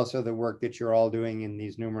course, also the work that you're all doing in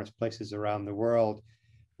these numerous places around the world.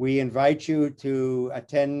 We invite you to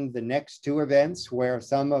attend the next two events where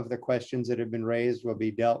some of the questions that have been raised will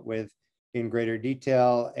be dealt with in greater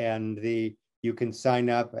detail, and you can sign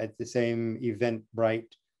up at the same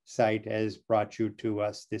Eventbrite site as brought you to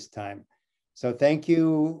us this time. So thank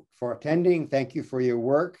you for attending, thank you for your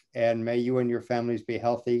work, and may you and your families be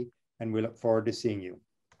healthy, and we look forward to seeing you.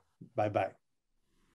 Bye-bye.